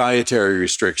the dietary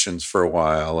restrictions for a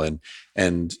while,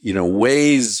 and you know,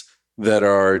 ways that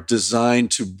are designed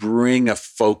to bring a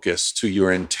focus to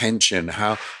your intention.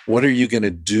 What are you going to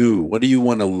do? What do you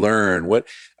want to learn?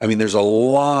 There's a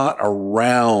lot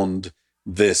around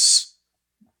this.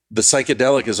 The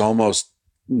psychedelic is almost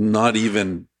not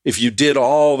even, if you did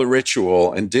all the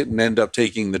ritual and didn't end up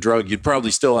taking the drug, you'd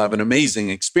probably still have an amazing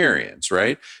experience,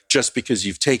 right? Just because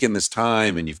you've taken this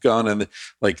time and you've gone on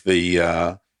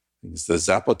it's the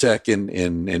Zapotec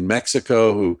in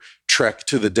Mexico who trek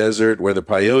to the desert where the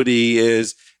peyote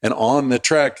is. And on the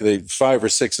trek, 5 or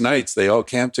 6 nights, they all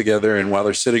camp together. And while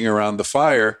they're sitting around the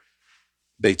fire,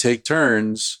 they take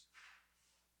turns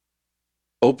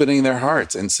opening their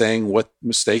hearts and saying what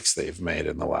mistakes they've made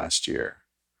in the last year,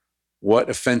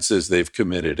 what offenses they've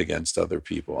committed against other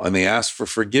people. And they ask for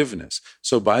forgiveness.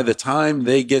 So by the time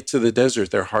they get to the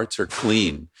desert, their hearts are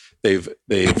clean. They've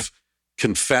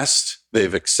confessed,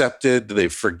 they've accepted,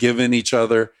 they've forgiven each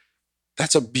other.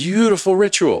 That's a beautiful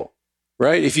ritual,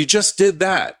 right? If you just did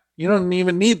that, you don't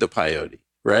even need the peyote,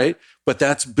 right? But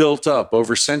that's built up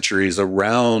over centuries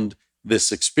around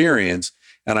this experience.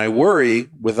 And I worry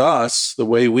with us, the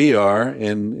way we are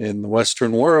in the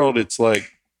Western world, it's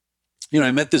like, you know,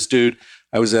 I met this dude.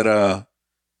 I was at a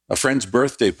friend's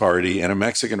birthday party at a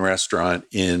Mexican restaurant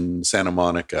in Santa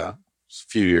Monica a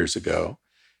few years ago.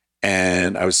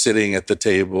 And I was sitting at the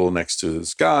table next to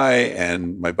this guy,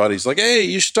 and my buddy's like, "Hey,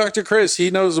 you should talk to Chris.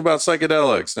 He knows about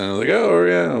psychedelics." And I was like, "Oh,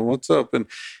 yeah, what's up?" And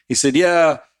he said,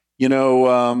 "Yeah, you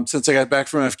know, since I got back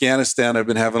from Afghanistan, I've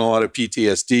been having a lot of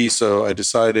PTSD. So I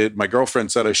decided, my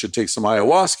girlfriend said I should take some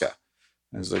ayahuasca."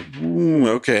 I was like,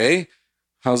 "Okay,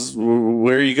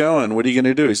 where are you going? What are you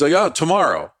going to do?" He's like, "Oh,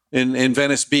 tomorrow in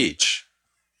Venice Beach."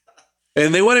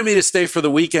 And they wanted me to stay for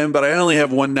the weekend, but I only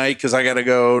have one night because I got to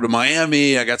go to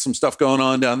Miami. I got some stuff going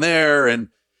on down there. And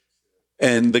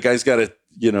the guy's got a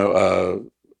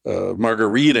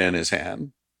margarita in his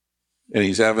hand, and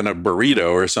he's having a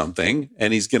burrito or something,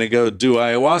 and he's going to go do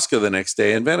ayahuasca the next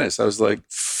day in Venice. I was like,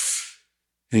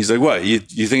 and he's like, "What, you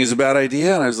think it's a bad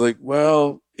idea?" And I was like,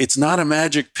 "Well, it's not a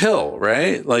magic pill,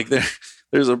 right? Like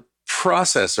there's a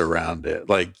process around it.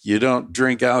 Like, you don't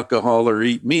drink alcohol or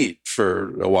eat meat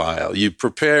for a while. You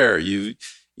prepare, you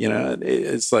know,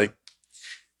 it's like,"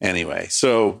 anyway,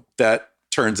 so that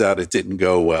turns out it didn't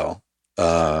go well.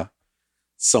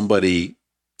 Somebody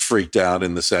freaked out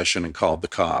in the session and called the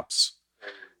cops,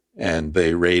 and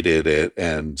they raided it.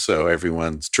 And so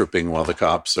everyone's tripping while the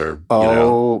cops are,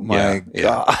 God.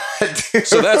 Yeah.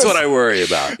 So that's what I worry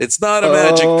about. It's not a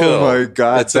magic pill. Oh my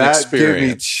God. It's an that gave me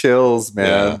experience. chills,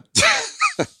 man.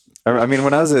 Yeah. I mean,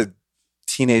 when I was a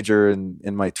teenager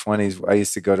in my 20s, I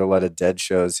used to go to a lot of Dead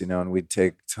shows, you know, and we'd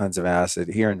take tons of acid.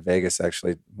 Here in Vegas,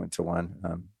 actually went to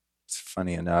one. It's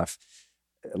funny enough.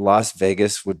 Las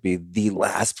Vegas would be the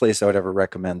last place I would ever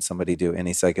recommend somebody do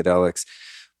any psychedelics.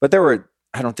 But there were,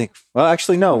 I don't think, well,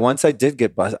 actually, no. Once I did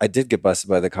get busted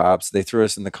by the cops. They threw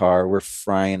us in the car. We're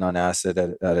frying on acid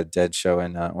at a Dead show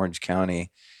in Orange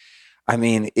County. I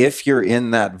mean, if you're in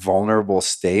that vulnerable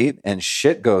state and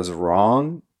shit goes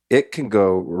wrong, it can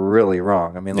go really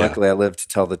wrong. I mean, luckily I lived to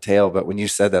tell the tale, but when you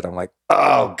said that, I'm like,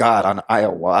 oh God, on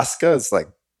ayahuasca, it's like,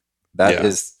 that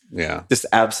is just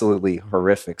absolutely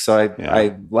horrific. So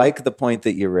I like the point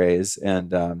that you raise.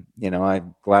 And, you know,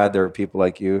 I'm glad there are people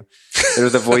like you. They're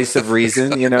the voice of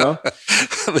reason, you know,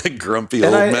 the grumpy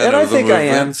old man. And I think I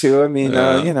am too. I mean,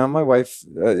 you know, my wife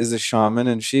is a shaman,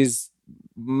 and she's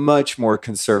much more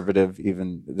conservative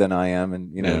even than I am,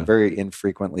 and you know, very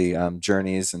infrequently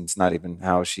journeys, and it's not even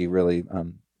how she really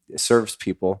serves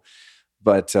people.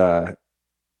 But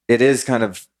it is kind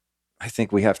of, I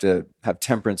think we have to have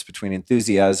temperance between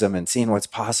enthusiasm and seeing what's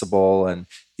possible and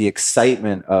the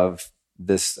excitement of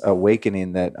this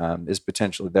awakening that is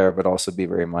potentially there, but also be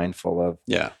very mindful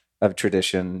of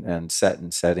tradition and set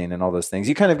and setting and all those things.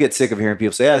 You kind of get sick of hearing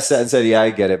people say, "Yeah, set and setting, yeah, I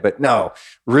get it," but no,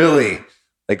 really.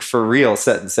 Like, for real,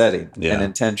 set and setting and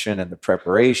intention and the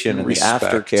preparation and respect. The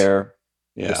aftercare.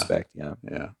 Respect.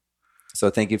 Yeah. So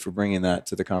thank you for bringing that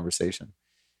to the conversation.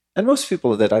 And most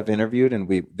people that I've interviewed and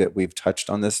we've touched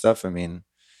on this stuff, I mean,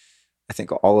 I think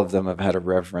all of them have had a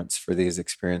reverence for these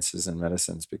experiences and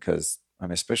medicines, because I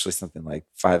mean, especially something like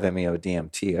 5-MeO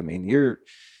DMT. I mean,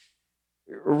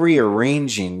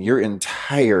 rearranging your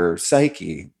entire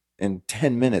psyche in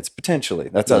 10 minutes, potentially.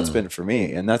 That's how it's been for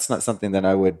me. And that's not something that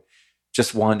I would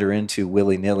just wander into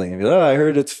willy-nilly and be like, oh, I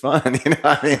heard it's fun.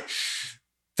 I mean,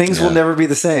 things will never be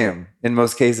the same in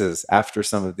most cases after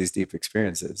some of these deep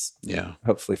experiences. Yeah.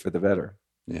 Hopefully for the better.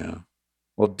 Yeah.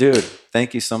 Well, dude,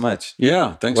 thank you so much.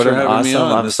 Yeah. Thanks for having me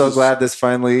on. I'm so glad this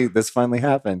finally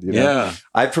happened. Yeah.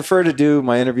 I prefer to do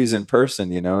my interviews in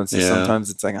person, and so sometimes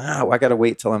it's like, I got to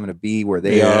wait till I'm going to be where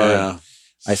they are.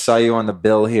 I saw you on the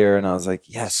bill here and I was like,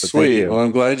 yes. So sweet. Thank you. Well,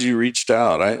 I'm glad you reached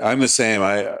out. I'm the same.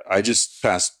 I just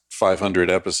passed 500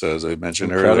 episodes I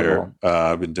mentioned earlier.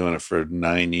 I've been doing it for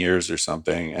 9 years or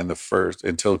something. And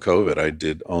until COVID, I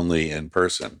did only in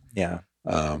person. Yeah.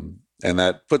 And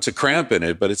that puts a cramp in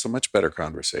it, but it's a much better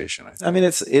conversation. I think. I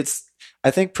mean,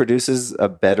 I think produces a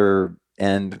better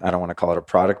end. I don't want to call it a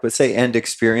product, but say end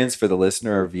experience for the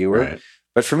listener or viewer. Right.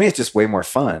 But for me, it's just way more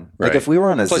fun. Right. Like if we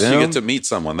were on a Plus, Zoom, you get to meet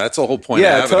someone. That's the whole point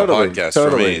of having a podcast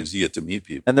for me is you get to meet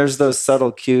people. And there's those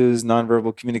subtle cues,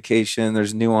 nonverbal communication.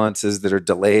 There's nuances that are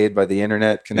delayed by the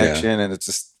internet connection, and it's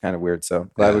just kind of weird. So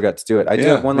glad we got to do it. I do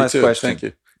have one last question. Thank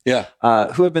you. Yeah.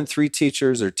 Who have been 3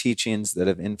 teachers or teachings that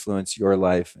have influenced your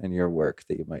life and your work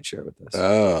that you might share with us?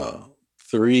 Oh,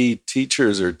 3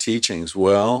 teachers or teachings.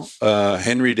 Well,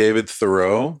 Henry David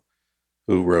Thoreau,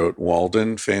 who wrote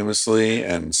Walden famously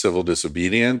and Civil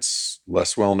Disobedience,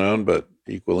 less well known, but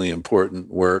equally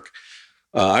important work.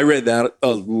 I read that a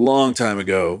long time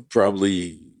ago,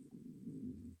 probably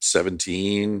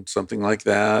 17, something like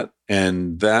that.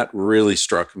 And that really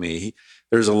struck me.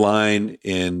 There's a line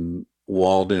in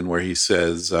Walden where he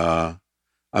says, a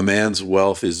man's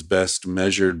wealth is best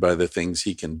measured by the things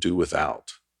he can do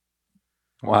without.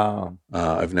 Wow.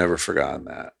 I've never forgotten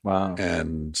that. Wow.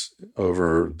 And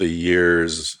over the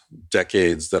years,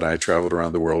 decades that I traveled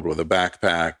around the world with a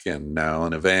backpack and now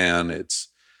in a van,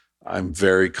 I'm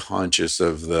very conscious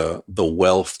of the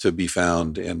wealth to be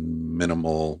found in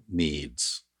minimal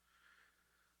needs.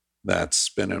 That's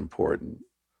been important.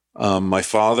 My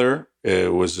father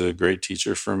was a great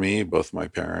teacher for me, both my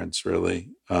parents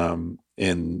really,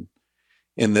 in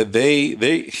that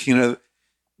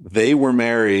they were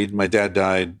married. My dad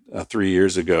died 3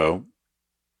 years ago.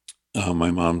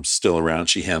 My mom's still around.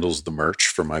 She handles the merch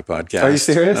for my podcast. Are you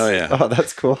serious? Oh, yeah. Oh,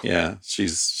 that's cool. Yeah.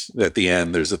 She's at the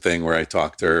end, there's a thing where I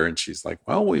talk to her and she's like,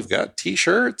 well, we've got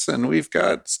T-shirts and we've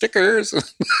got stickers.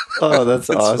 Oh,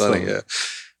 that's awesome. Funny, yeah.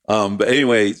 But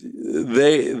anyway,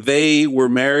 they were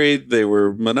married. They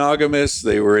were monogamous.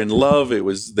 They were in love.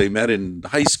 They met in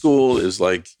high school. It was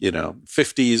like,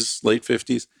 50s, late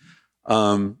 50s.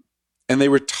 And they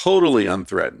were totally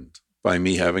unthreatened by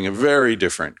me having a very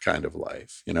different kind of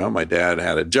life. My dad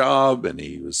had a job and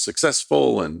he was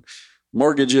successful and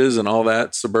mortgages and all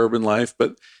that suburban life,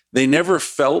 but they never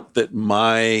felt that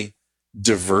my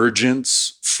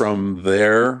divergence from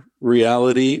their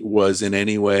reality was in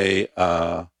any way,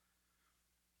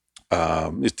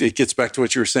 it gets back to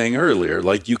what you were saying earlier.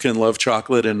 Like you can love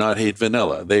chocolate and not hate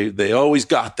vanilla. They always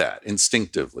got that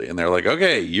instinctively. And they're like,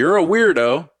 okay, you're a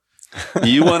weirdo.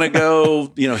 You want to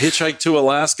go, hitchhike to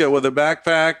Alaska with a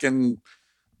backpack and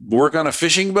work on a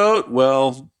fishing boat?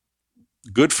 Well,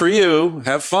 good for you.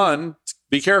 Have fun.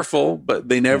 Be careful. But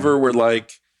they never were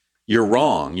like, you're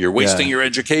wrong. You're wasting your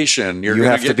education. You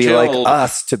have to be killed. Like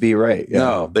us to be right. Yeah.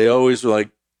 No, they always were like,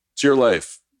 it's your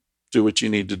life. Do what you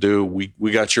need to do.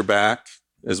 We got your back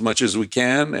as much as we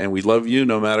can, and we love you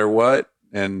no matter what.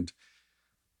 And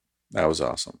that was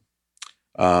awesome.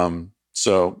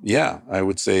 So yeah, I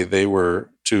would say they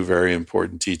were 2 very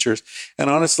important teachers. And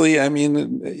honestly, I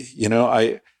mean,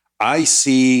 I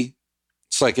see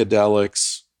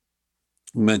psychedelics.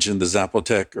 You mentioned the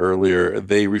Zapotec earlier.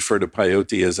 They refer to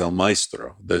peyote as el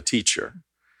maestro, the teacher.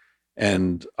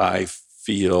 And I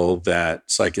feel that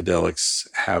psychedelics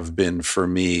have been for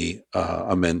me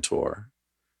a mentor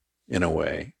in a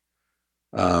way.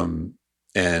 And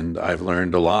I've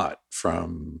learned a lot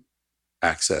from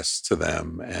access to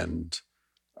them and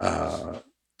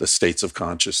the states of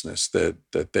consciousness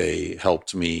that they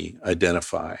helped me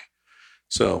identify.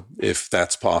 So if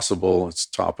that's possible, it's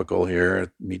topical here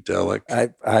at Meet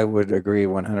Delic. I would agree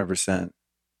 100%.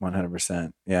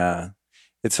 100%. Yeah.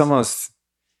 It's almost,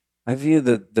 I view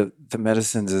the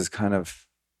medicines as kind of,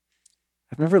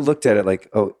 I've never looked at it like,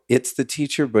 oh, it's the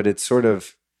teacher, but it's sort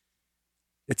of,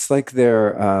 it's like they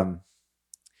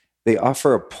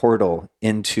offer a portal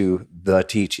into the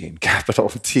teaching, capital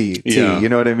T. Yeah. You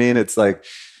know what I mean? It's like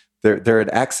they're an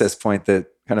access point that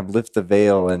kind of lift the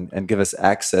veil and give us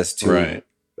access to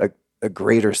a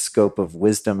greater scope of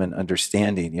wisdom and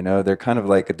understanding. They're kind of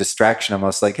like a distraction,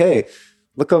 almost like, hey,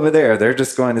 look over there. They're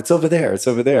just going, it's over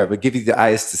there, but give you the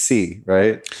eyes to see,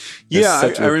 right?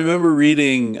 Yeah, I remember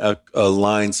reading a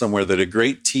line somewhere that a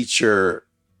great teacher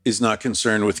is not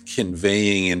concerned with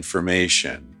conveying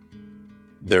information.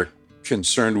 They're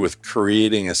concerned with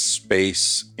creating a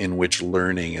space in which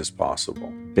learning is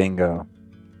possible. Bingo.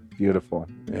 Beautiful.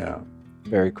 Yeah.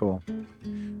 Very cool.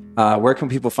 Where can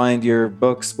people find your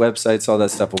books, websites, all that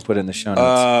stuff? We'll put in the show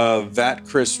notes.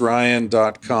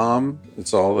 ThatChrisRyan.com.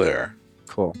 It's all there.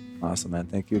 Cool. Awesome, man.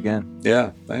 Thank you again.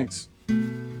 Yeah, thanks.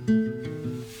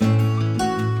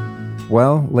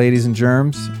 Well, ladies and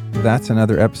germs, that's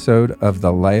another episode of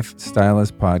the Life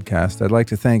Stylist Podcast. I'd like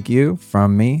to thank you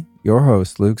from me, your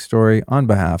host, Luke Story, on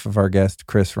behalf of our guest,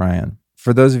 Chris Ryan.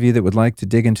 For those of you that would like to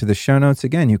dig into the show notes,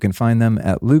 again, you can find them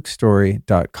at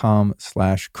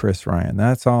lukestory.com/Chris Ryan.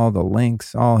 That's all the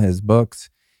links, all his books,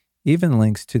 even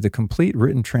links to the complete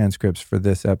written transcripts for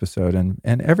this episode and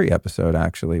every episode,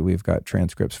 actually, we've got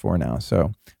transcripts for now.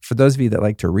 So for those of you that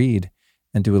like to read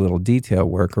and do a little detail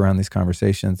work around these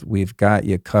conversations, we've got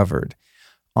you covered.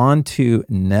 On to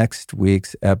next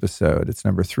week's episode. It's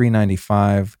number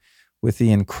 395 with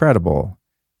the incredible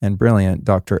and brilliant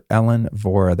Dr. Ellen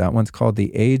Vora. That one's called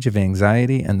The Age of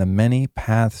Anxiety and the Many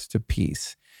Paths to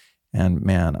Peace. And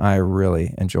man, I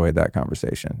really enjoyed that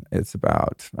conversation. It's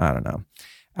about,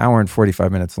 hour and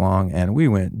 45 minutes long. And we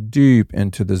went deep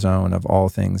into the zone of all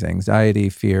things anxiety,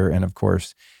 fear, and of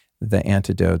course, the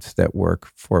antidotes that work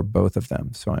for both of them.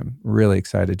 So I'm really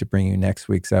excited to bring you next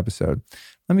week's episode.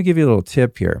 Let me give you a little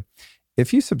tip here.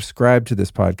 If you subscribe to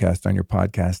this podcast on your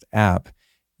podcast app,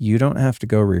 you don't have to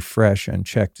go refresh and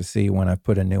check to see when I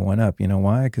put a new one up. You know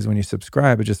why? Because when you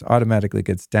subscribe, it just automatically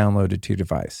gets downloaded to your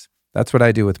device. That's what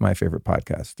I do with my favorite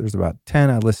podcasts. There's about 10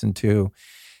 I listen to,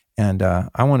 and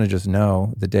I want to just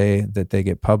know the day that they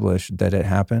get published that it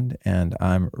happened, and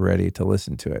I'm ready to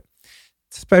listen to it.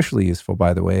 It's especially useful,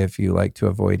 by the way, if you like to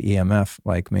avoid EMF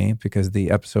like me, because the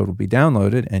episode will be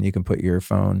downloaded and you can put your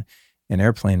phone in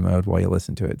airplane mode while you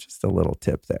listen to it. Just a little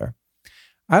tip there.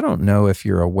 I don't know if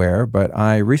you're aware, but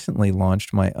I recently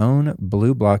launched my own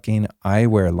blue blocking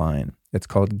eyewear line. It's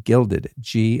called Gilded,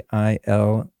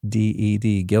 Gilded,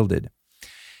 Gilded.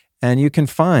 And you can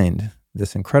find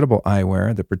this incredible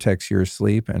eyewear that protects your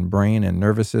sleep and brain and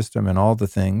nervous system and all the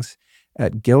things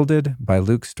at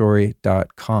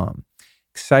gildedbylukestory.com.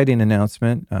 Exciting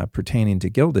announcement pertaining to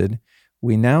Gilded.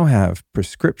 We now have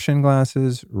prescription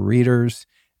glasses, readers,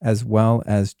 as well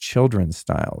as children's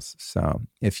styles. So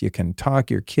if you can talk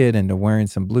your kid into wearing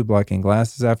some blue blocking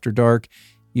glasses after dark,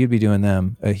 you'd be doing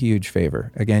them a huge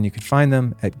favor. Again, you can find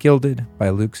them at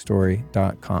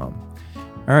gildedbylukestory.com.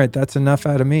 All right, that's enough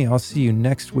out of me. I'll see you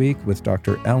next week with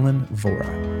Dr. Ellen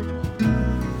Vora.